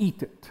Bible?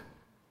 Eat it.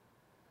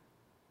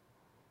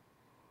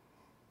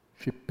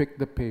 She picked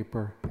the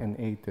paper and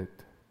ate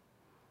it.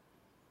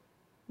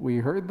 We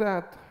heard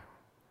that.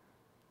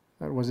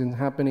 That wasn't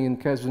happening in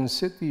Quezon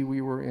City.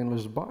 We were in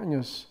Los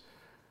Baños.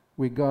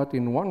 We got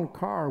in one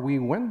car. We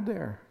went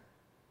there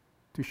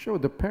to show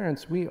the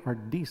parents we are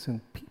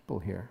decent people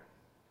here.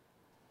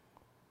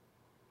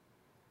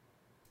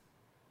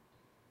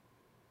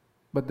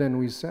 But then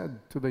we said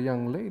to the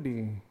young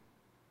lady,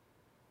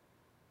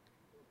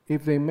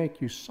 if they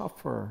make you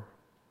suffer,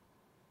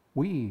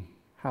 we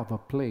have a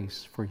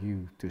place for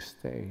you to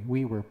stay.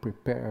 We were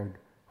prepared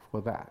for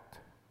that.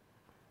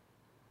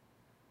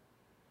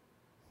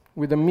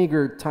 With the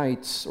meager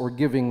tithes or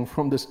giving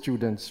from the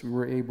students, we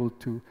were able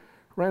to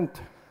rent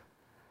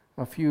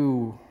a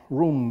few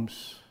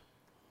rooms.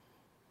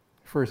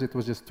 First it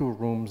was just 2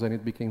 rooms, and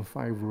it became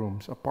 5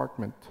 rooms,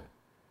 apartment.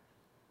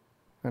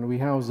 And we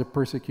house the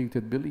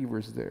persecuted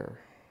believers there.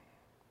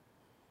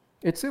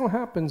 It still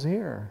happens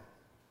here.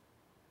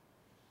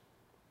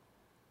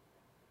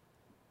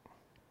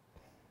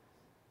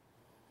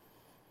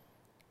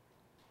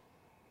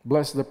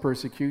 Bless the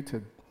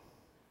persecuted.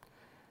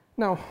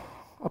 Now,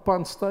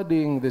 upon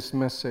studying this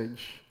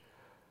message,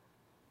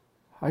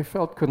 I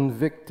felt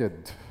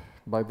convicted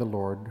by the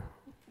Lord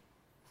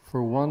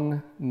for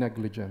one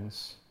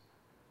negligence.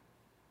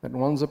 that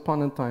once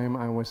upon a time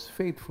I was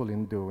faithful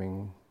in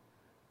doing,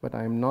 but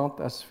I am not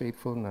as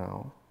faithful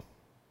now.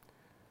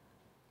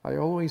 I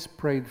always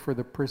prayed for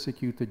the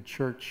persecuted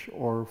church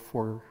or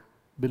for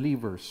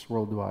believers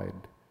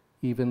worldwide,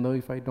 even though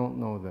if I don't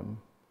know them.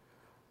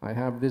 I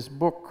have this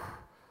book,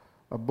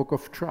 a book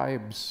of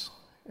tribes,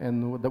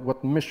 and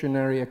what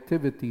missionary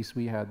activities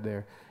we had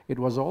there. It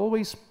was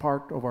always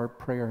part of our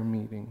prayer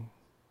meeting.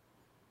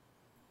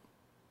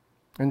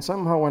 And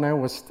somehow when I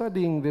was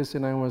studying this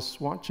and I was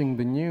watching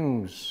the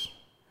news,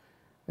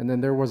 and then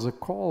there was a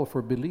call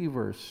for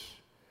believers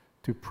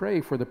to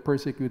pray for the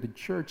persecuted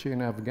church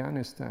in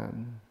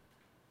Afghanistan,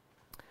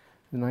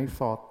 and I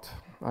thought,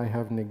 I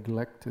have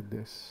neglected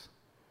this.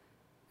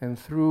 And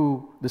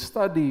through the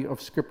study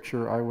of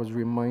Scripture, I was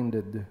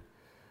reminded,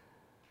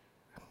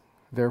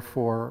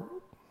 therefore,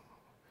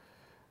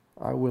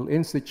 I will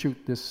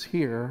institute this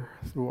here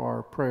through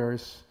our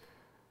prayers,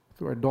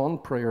 through our dawn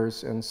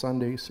prayers and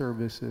Sunday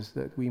services,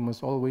 that we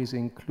must always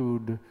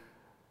include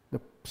the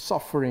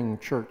suffering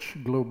church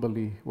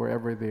globally,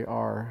 wherever they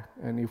are.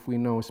 And if we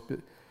know,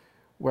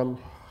 well,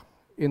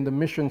 in the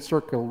mission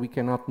circle, we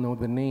cannot know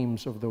the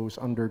names of those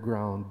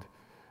underground,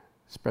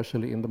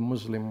 especially in the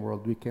Muslim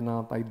world. We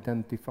cannot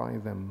identify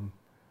them,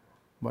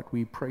 but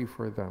we pray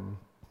for them.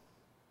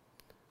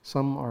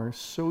 Some are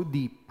so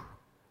deep,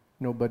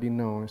 nobody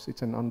knows.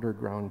 It's an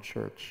underground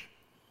church.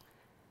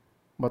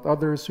 But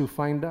others who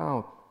find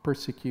out,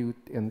 persecute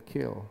and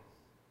kill,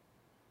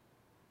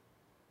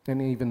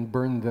 and even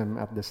burn them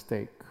at the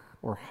stake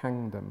or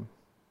hang them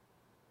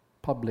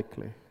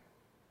publicly.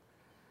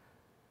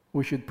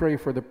 We should pray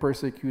for the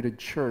persecuted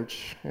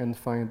church and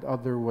find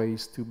other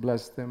ways to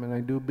bless them. And I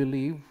do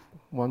believe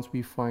once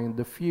we find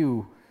the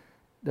few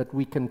that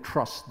we can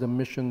trust, the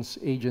missions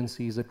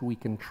agencies that we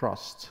can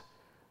trust,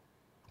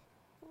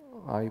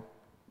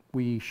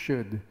 we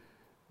should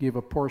give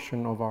a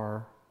portion of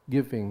our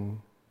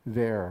giving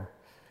there.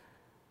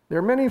 There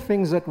are many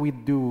things that we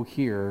do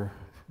here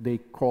they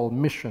call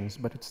missions,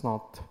 but it's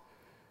not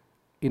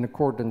in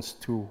accordance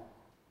to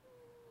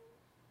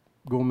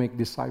go make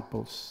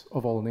disciples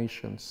of all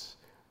nations.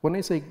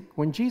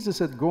 When Jesus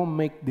said go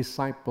make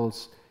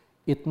disciples,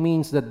 it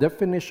means the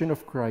definition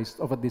of Christ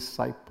of a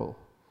disciple,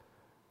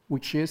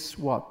 which is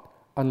what?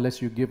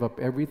 Unless you give up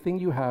everything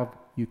you have,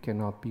 you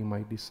cannot be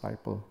my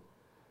disciple.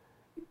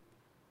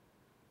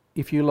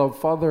 If you love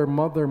father,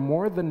 mother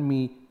more than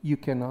me, you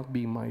cannot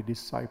be my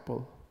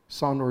disciple,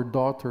 son or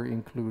daughter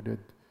included.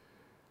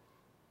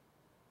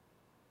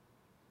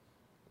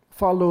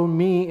 Follow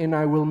me and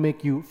I will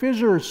make you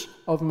fishers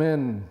of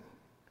men.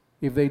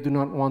 If they do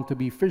not want to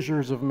be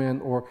fishers of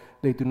men or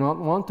they do not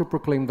want to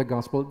proclaim the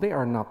gospel, they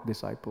are not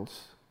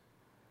disciples.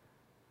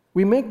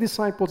 We make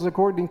disciples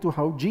according to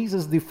how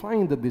Jesus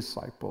defined a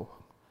disciple,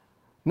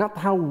 not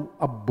how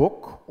a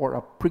book or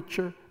a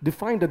preacher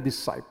defined a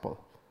disciple.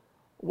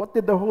 What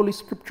did the Holy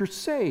Scripture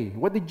say?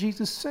 What did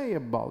Jesus say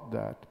about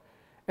that?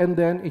 And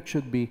then it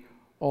should be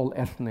all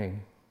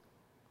ethne,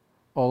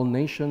 all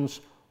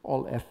nations,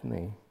 all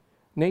ethne.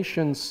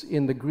 Nations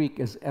in the Greek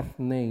is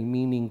ethne,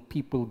 meaning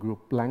people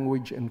group,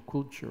 language and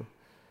culture.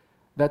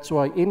 That's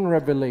why in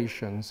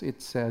Revelations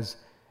it says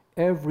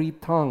every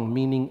tongue,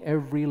 meaning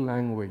every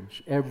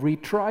language, every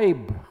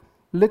tribe,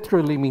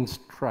 literally means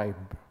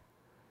tribe.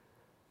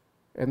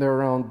 And there are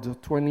around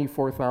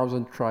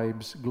 24,000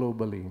 tribes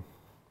globally.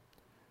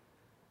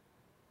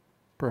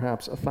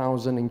 Perhaps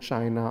 1,000 in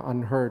China,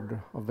 unheard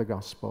of the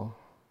gospel.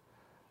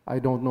 I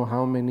don't know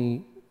how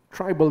many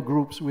tribal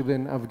groups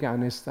within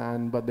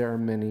Afghanistan, but there are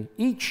many.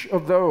 Each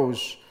of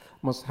those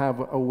must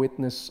have a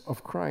witness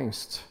of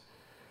Christ.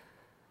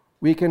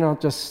 We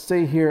cannot just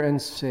stay here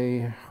and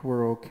say,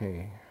 we're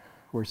okay,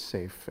 we're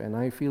safe. And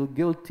I feel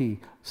guilty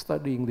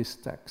studying this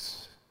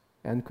text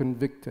and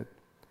convicted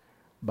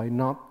by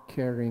not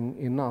caring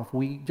enough.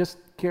 We just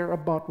care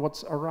about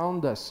what's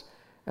around us,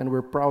 and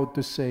we're proud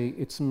to say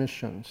it's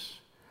missions.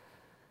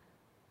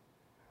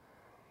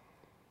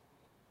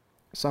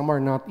 Some are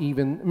not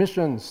even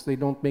missions. They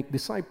don't make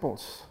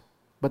disciples,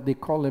 but they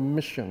call them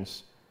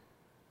missions.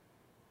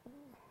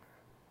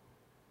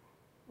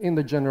 In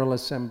the General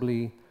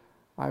Assembly,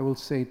 I will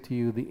say to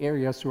you the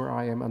areas where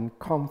I am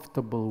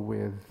uncomfortable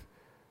with,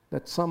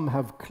 that some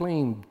have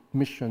claimed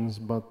missions,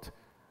 but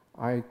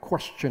I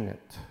question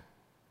it.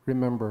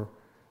 Remember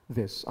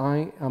this,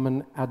 I am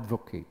an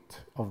advocate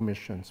of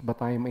missions, but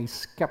I am a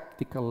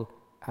skeptical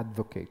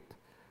advocate.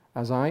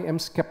 As I am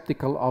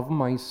skeptical of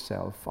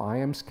myself, I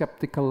am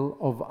skeptical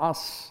of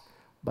us,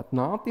 but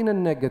not in a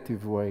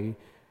negative way,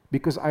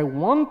 because I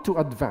want to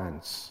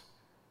advance,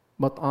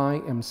 but I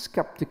am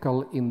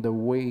skeptical in the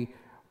way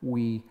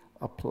we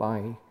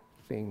apply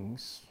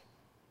things.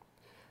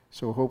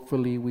 So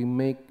hopefully we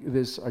make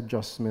this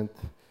adjustment,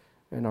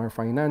 and our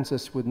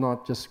finances would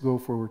not just go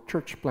for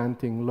church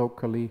planting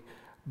locally,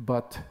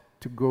 but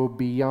to go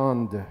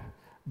beyond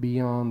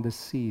the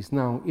seas.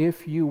 Now,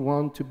 if you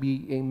want to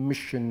be a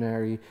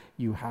missionary,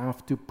 you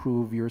have to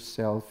prove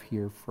yourself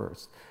here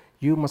first.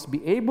 You must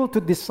be able to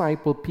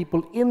disciple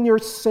people in your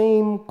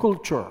same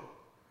culture.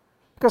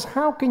 Because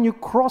how can you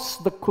cross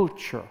the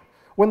culture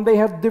when they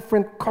have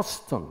different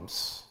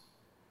customs,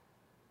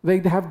 they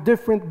have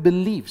different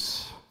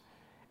beliefs,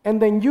 and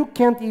then you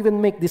can't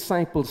even make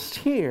disciples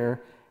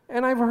here.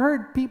 And I've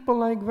heard people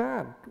like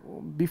that.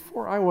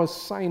 Before I was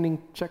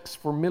signing checks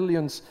for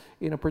millions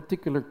in a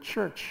particular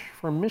church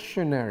for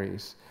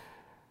missionaries,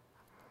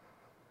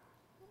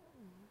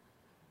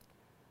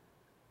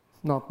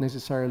 not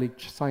necessarily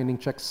signing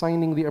checks,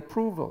 signing the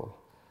approval.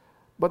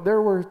 But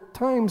there were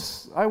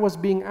times I was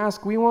being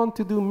asked, we want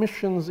to do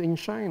missions in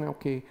China.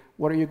 Okay,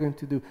 what are you going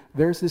to do?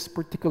 There's this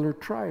particular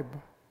tribe.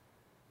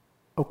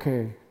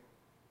 Okay,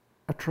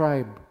 a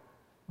tribe.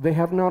 They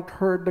have not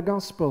heard the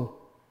gospel.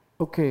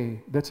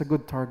 Okay, that's a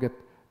good target.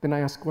 Then I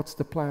ask, what's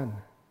the plan?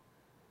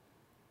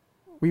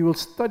 We will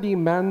study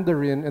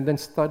Mandarin and then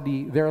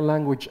study their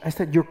language. I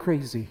said, you're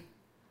crazy.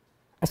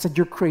 I said,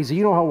 you're crazy.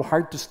 You know how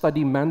hard to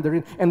study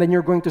Mandarin? And then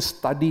you're going to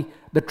study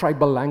the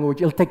tribal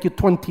language. It'll take you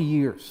 20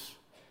 years.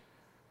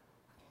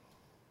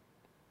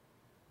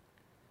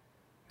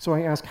 So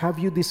I asked, have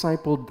you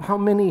discipled, how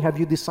many have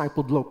you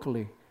discipled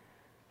locally?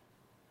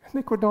 And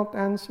they could not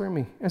answer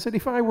me. I said,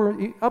 if I were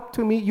up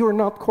to me, you're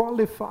not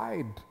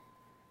qualified.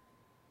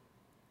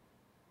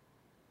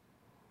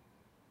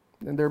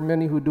 And there are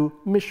many who do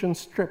mission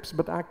trips,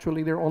 but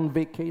actually they're on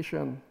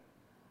vacation.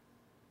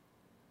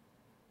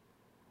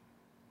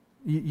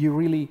 You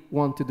really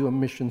want to do a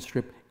mission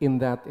trip in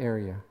that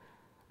area.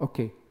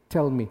 Okay,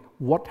 tell me,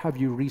 what have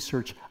you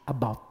researched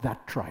about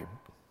that tribe?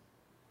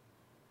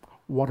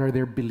 What are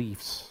their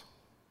beliefs?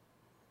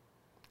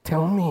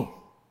 Tell me.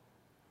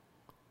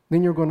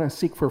 Then you're going to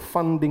seek for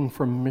funding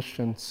for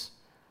missions.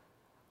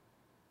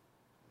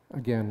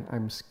 Again,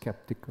 I'm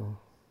skeptical,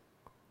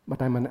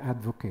 but I'm an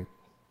advocate.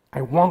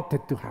 I want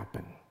it to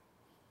happen.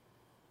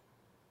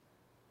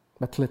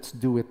 But let's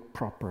do it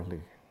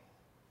properly.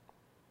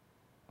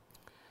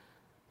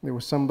 There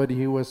was somebody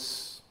who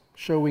was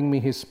showing me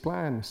his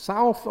plan,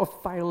 south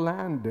of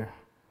Thailand.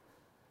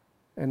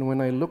 And when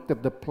I looked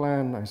at the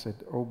plan, I said,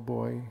 oh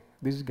boy,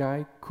 this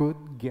guy could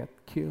get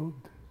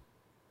killed.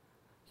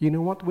 You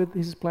know what with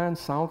his plan,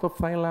 south of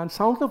Thailand?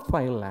 South of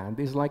Thailand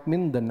is like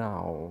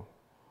Mindanao.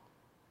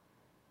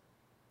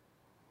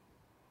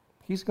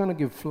 He's going to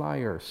give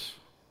flyers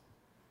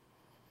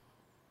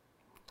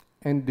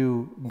and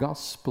do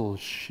gospel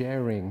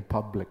sharing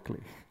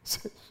publicly.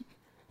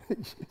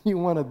 You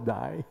want to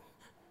die?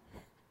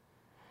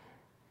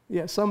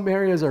 Yeah, some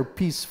areas are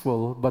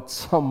peaceful, but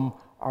some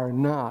are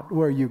not.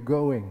 Where are you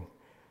going?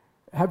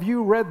 Have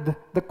you read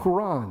the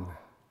Quran?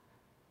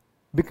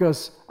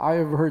 Because I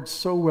have heard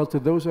so well to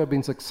those who have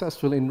been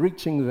successful in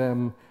reaching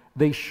them,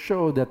 they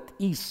show that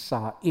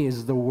Isa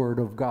is the Word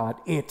of God.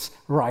 It's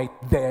right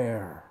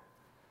there.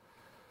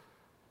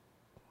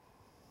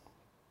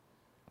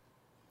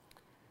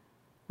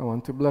 I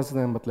want to bless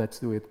them, but let's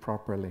do it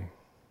properly.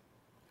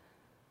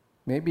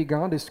 Maybe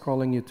God is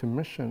calling you to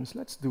missions.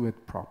 Let's do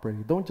it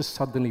properly. Don't just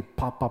suddenly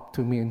pop up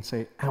to me and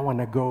say, I want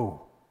to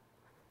go.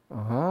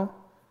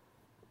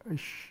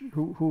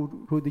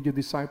 Who did you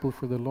disciple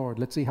for the Lord?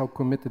 Let's see how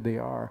committed they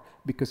are.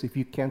 Because if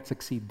you can't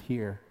succeed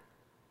here,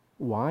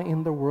 why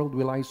in the world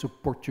will I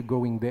support you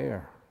going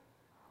there?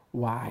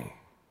 Why?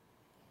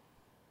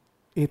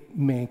 It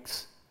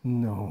makes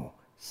no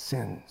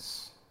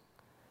sense.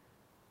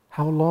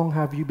 How long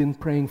have you been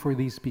praying for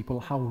these people?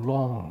 How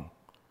long?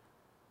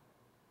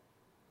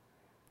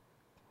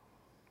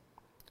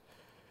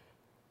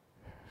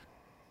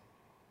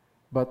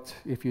 But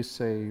if you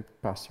say,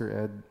 Pastor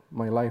Ed,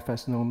 my life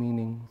has no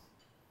meaning,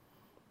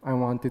 I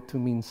want it to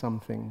mean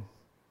something.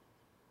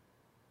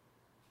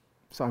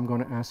 So I'm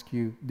going to ask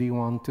you, do you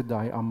want to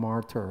die a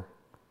martyr?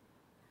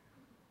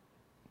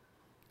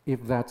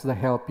 If that's the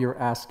help you're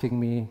asking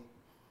me,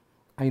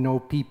 I know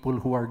people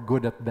who are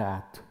good at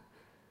that.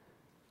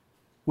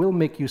 We'll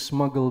make you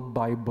smuggle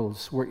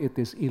Bibles where it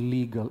is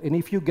illegal. And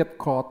if you get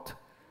caught,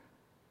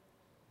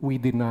 we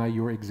deny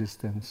your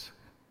existence.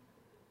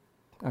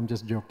 I'm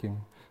just joking.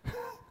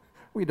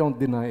 We don't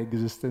deny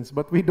existence,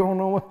 but we don't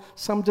know.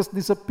 Some just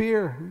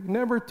disappear,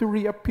 never to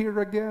reappear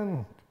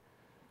again.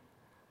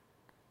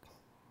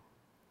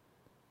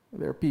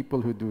 There are people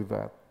who do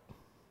that.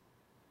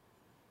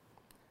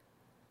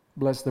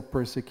 Bless the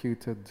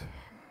persecuted.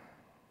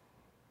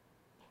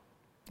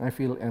 I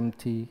feel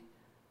empty.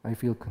 I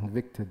feel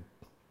convicted.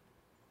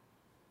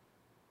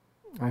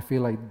 I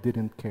feel I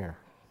didn't care.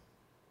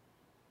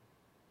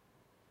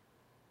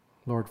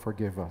 Lord,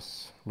 forgive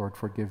us. Lord,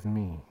 forgive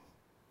me.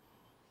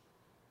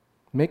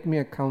 Make me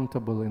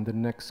accountable in the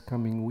next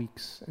coming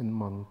weeks and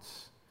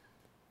months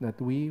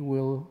that we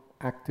will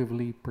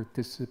actively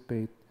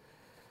participate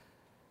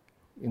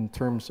in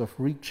terms of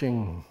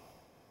reaching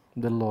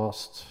the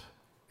lost,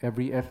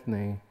 every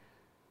ethne,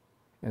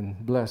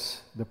 and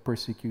bless the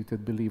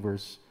persecuted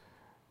believers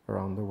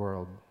around the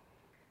world.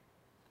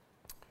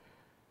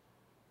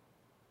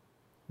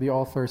 The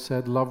author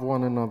said, love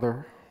one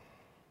another,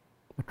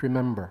 but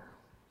remember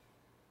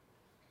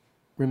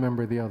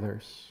the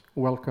others,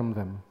 welcome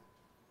them.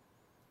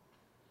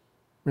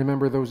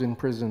 Remember those in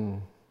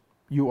prison,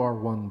 you are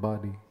one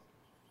body.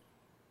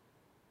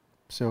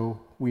 So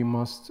we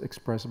must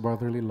express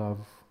brotherly love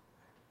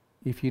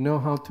If you know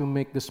how to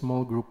make the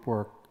small group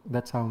work,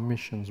 that's how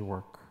missions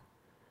work.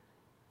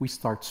 We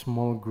start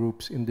small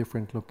groups in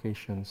different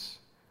locations,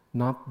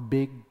 not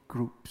big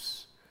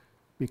groups,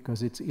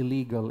 because it's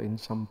illegal in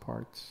some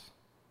parts.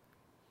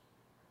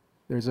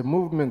 There's a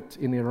movement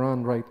in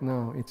Iran right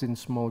now. It's in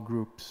small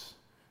groups.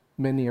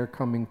 Many are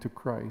coming to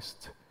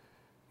Christ.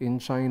 In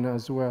China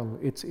as well,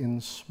 it's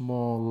in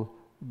small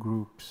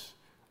groups,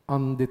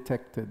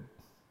 undetected,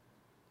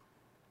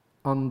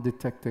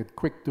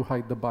 quick to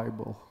hide the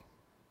Bible,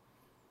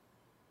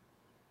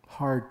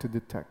 hard to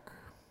detect.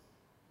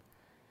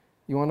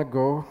 You want to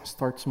go,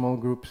 start small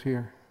groups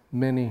here,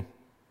 many,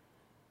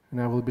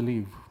 and I will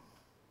believe.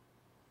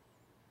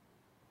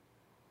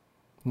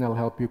 And I'll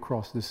help you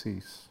cross the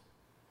seas.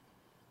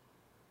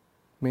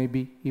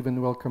 Maybe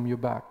even welcome you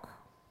back.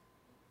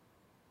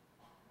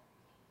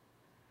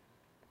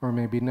 Or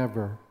maybe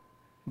never,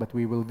 but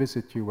we will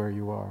visit you where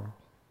you are.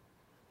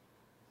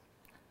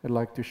 I'd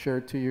like to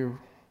share to you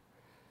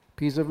a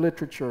piece of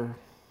literature,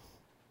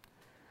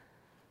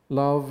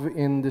 Love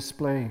in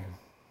Display.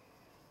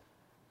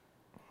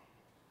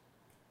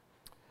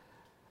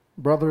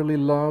 Brotherly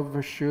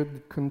love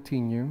should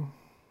continue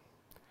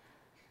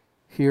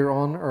here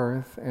on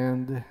earth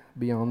and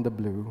beyond the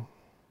blue.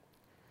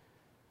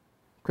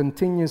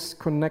 Continuous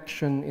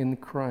connection in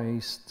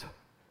Christ,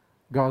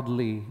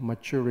 godly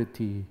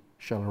maturity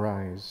shall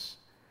rise.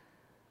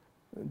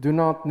 Do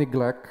not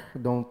neglect,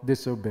 don't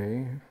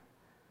disobey,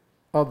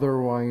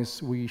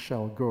 otherwise we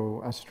shall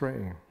go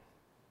astray.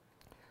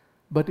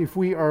 But if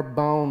we are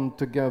bound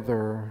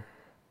together,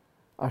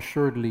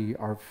 assuredly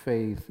our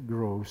faith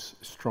grows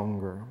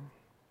stronger.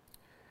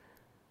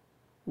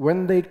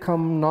 When they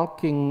come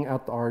knocking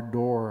at our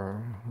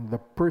door, the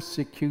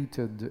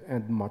persecuted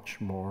and much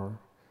more,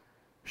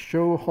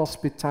 show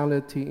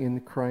hospitality in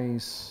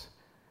Christ.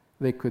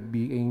 They could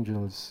be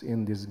angels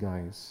in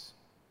disguise.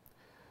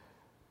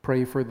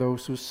 Pray for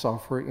those who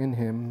suffer in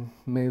Him.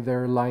 May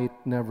their light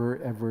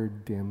never ever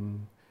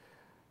dim.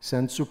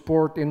 Send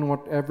support in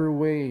whatever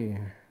way.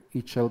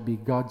 It shall be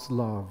God's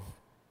love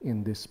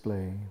in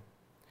display.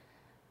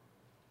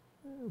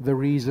 The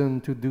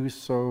reason to do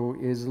so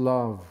is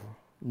love,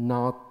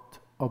 not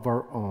of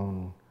our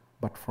own,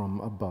 but from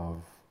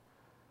above.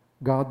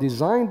 God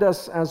designed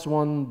us as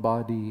one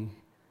body,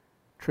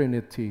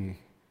 Trinity,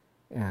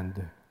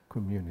 and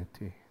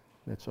community.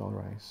 Let's all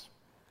rise.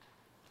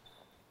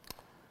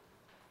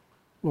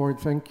 Lord,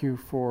 thank you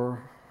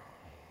for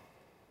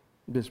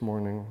this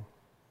morning.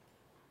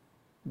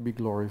 Be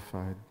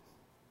glorified.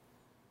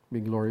 Be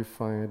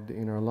glorified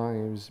in our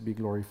lives. Be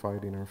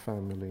glorified in our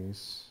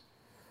families.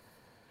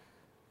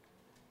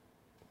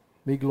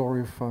 Be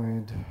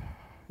glorified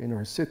in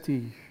our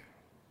city,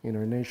 in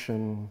our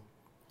nation.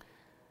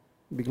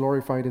 Be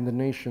glorified in the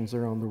nations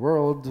around the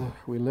world.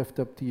 We lift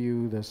up to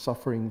you the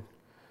suffering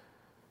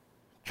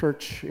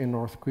church in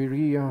North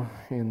Korea,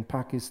 in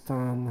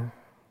Pakistan,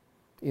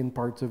 in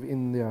parts of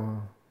India,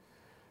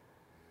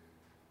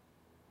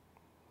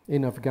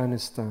 in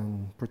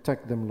Afghanistan.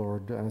 Protect them,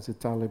 Lord, as the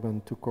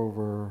Taliban took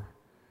over.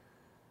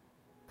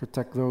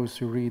 Protect those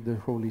who read the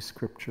Holy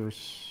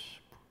Scriptures.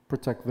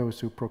 Protect those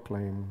who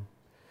proclaim.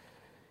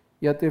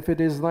 Yet if it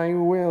is thy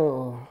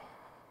will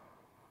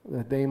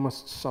that they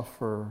must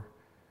suffer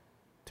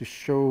to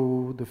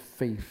show the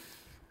faith,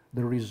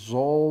 the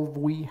resolve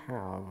we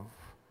have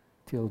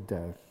till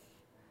death,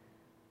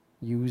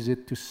 use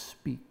it to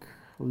speak.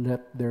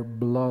 Let their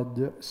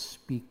blood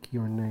speak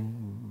your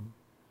name.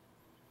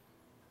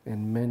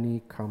 And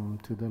many come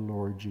to the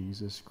Lord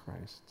Jesus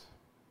Christ.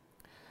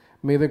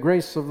 May the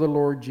grace of the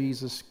Lord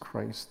Jesus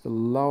Christ, the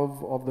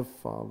love of the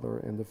Father,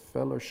 and the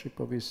fellowship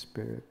of His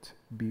Spirit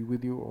be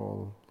with you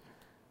all.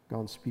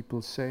 God's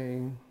people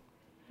say,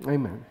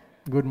 Amen.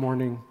 Good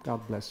morning.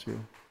 God bless you.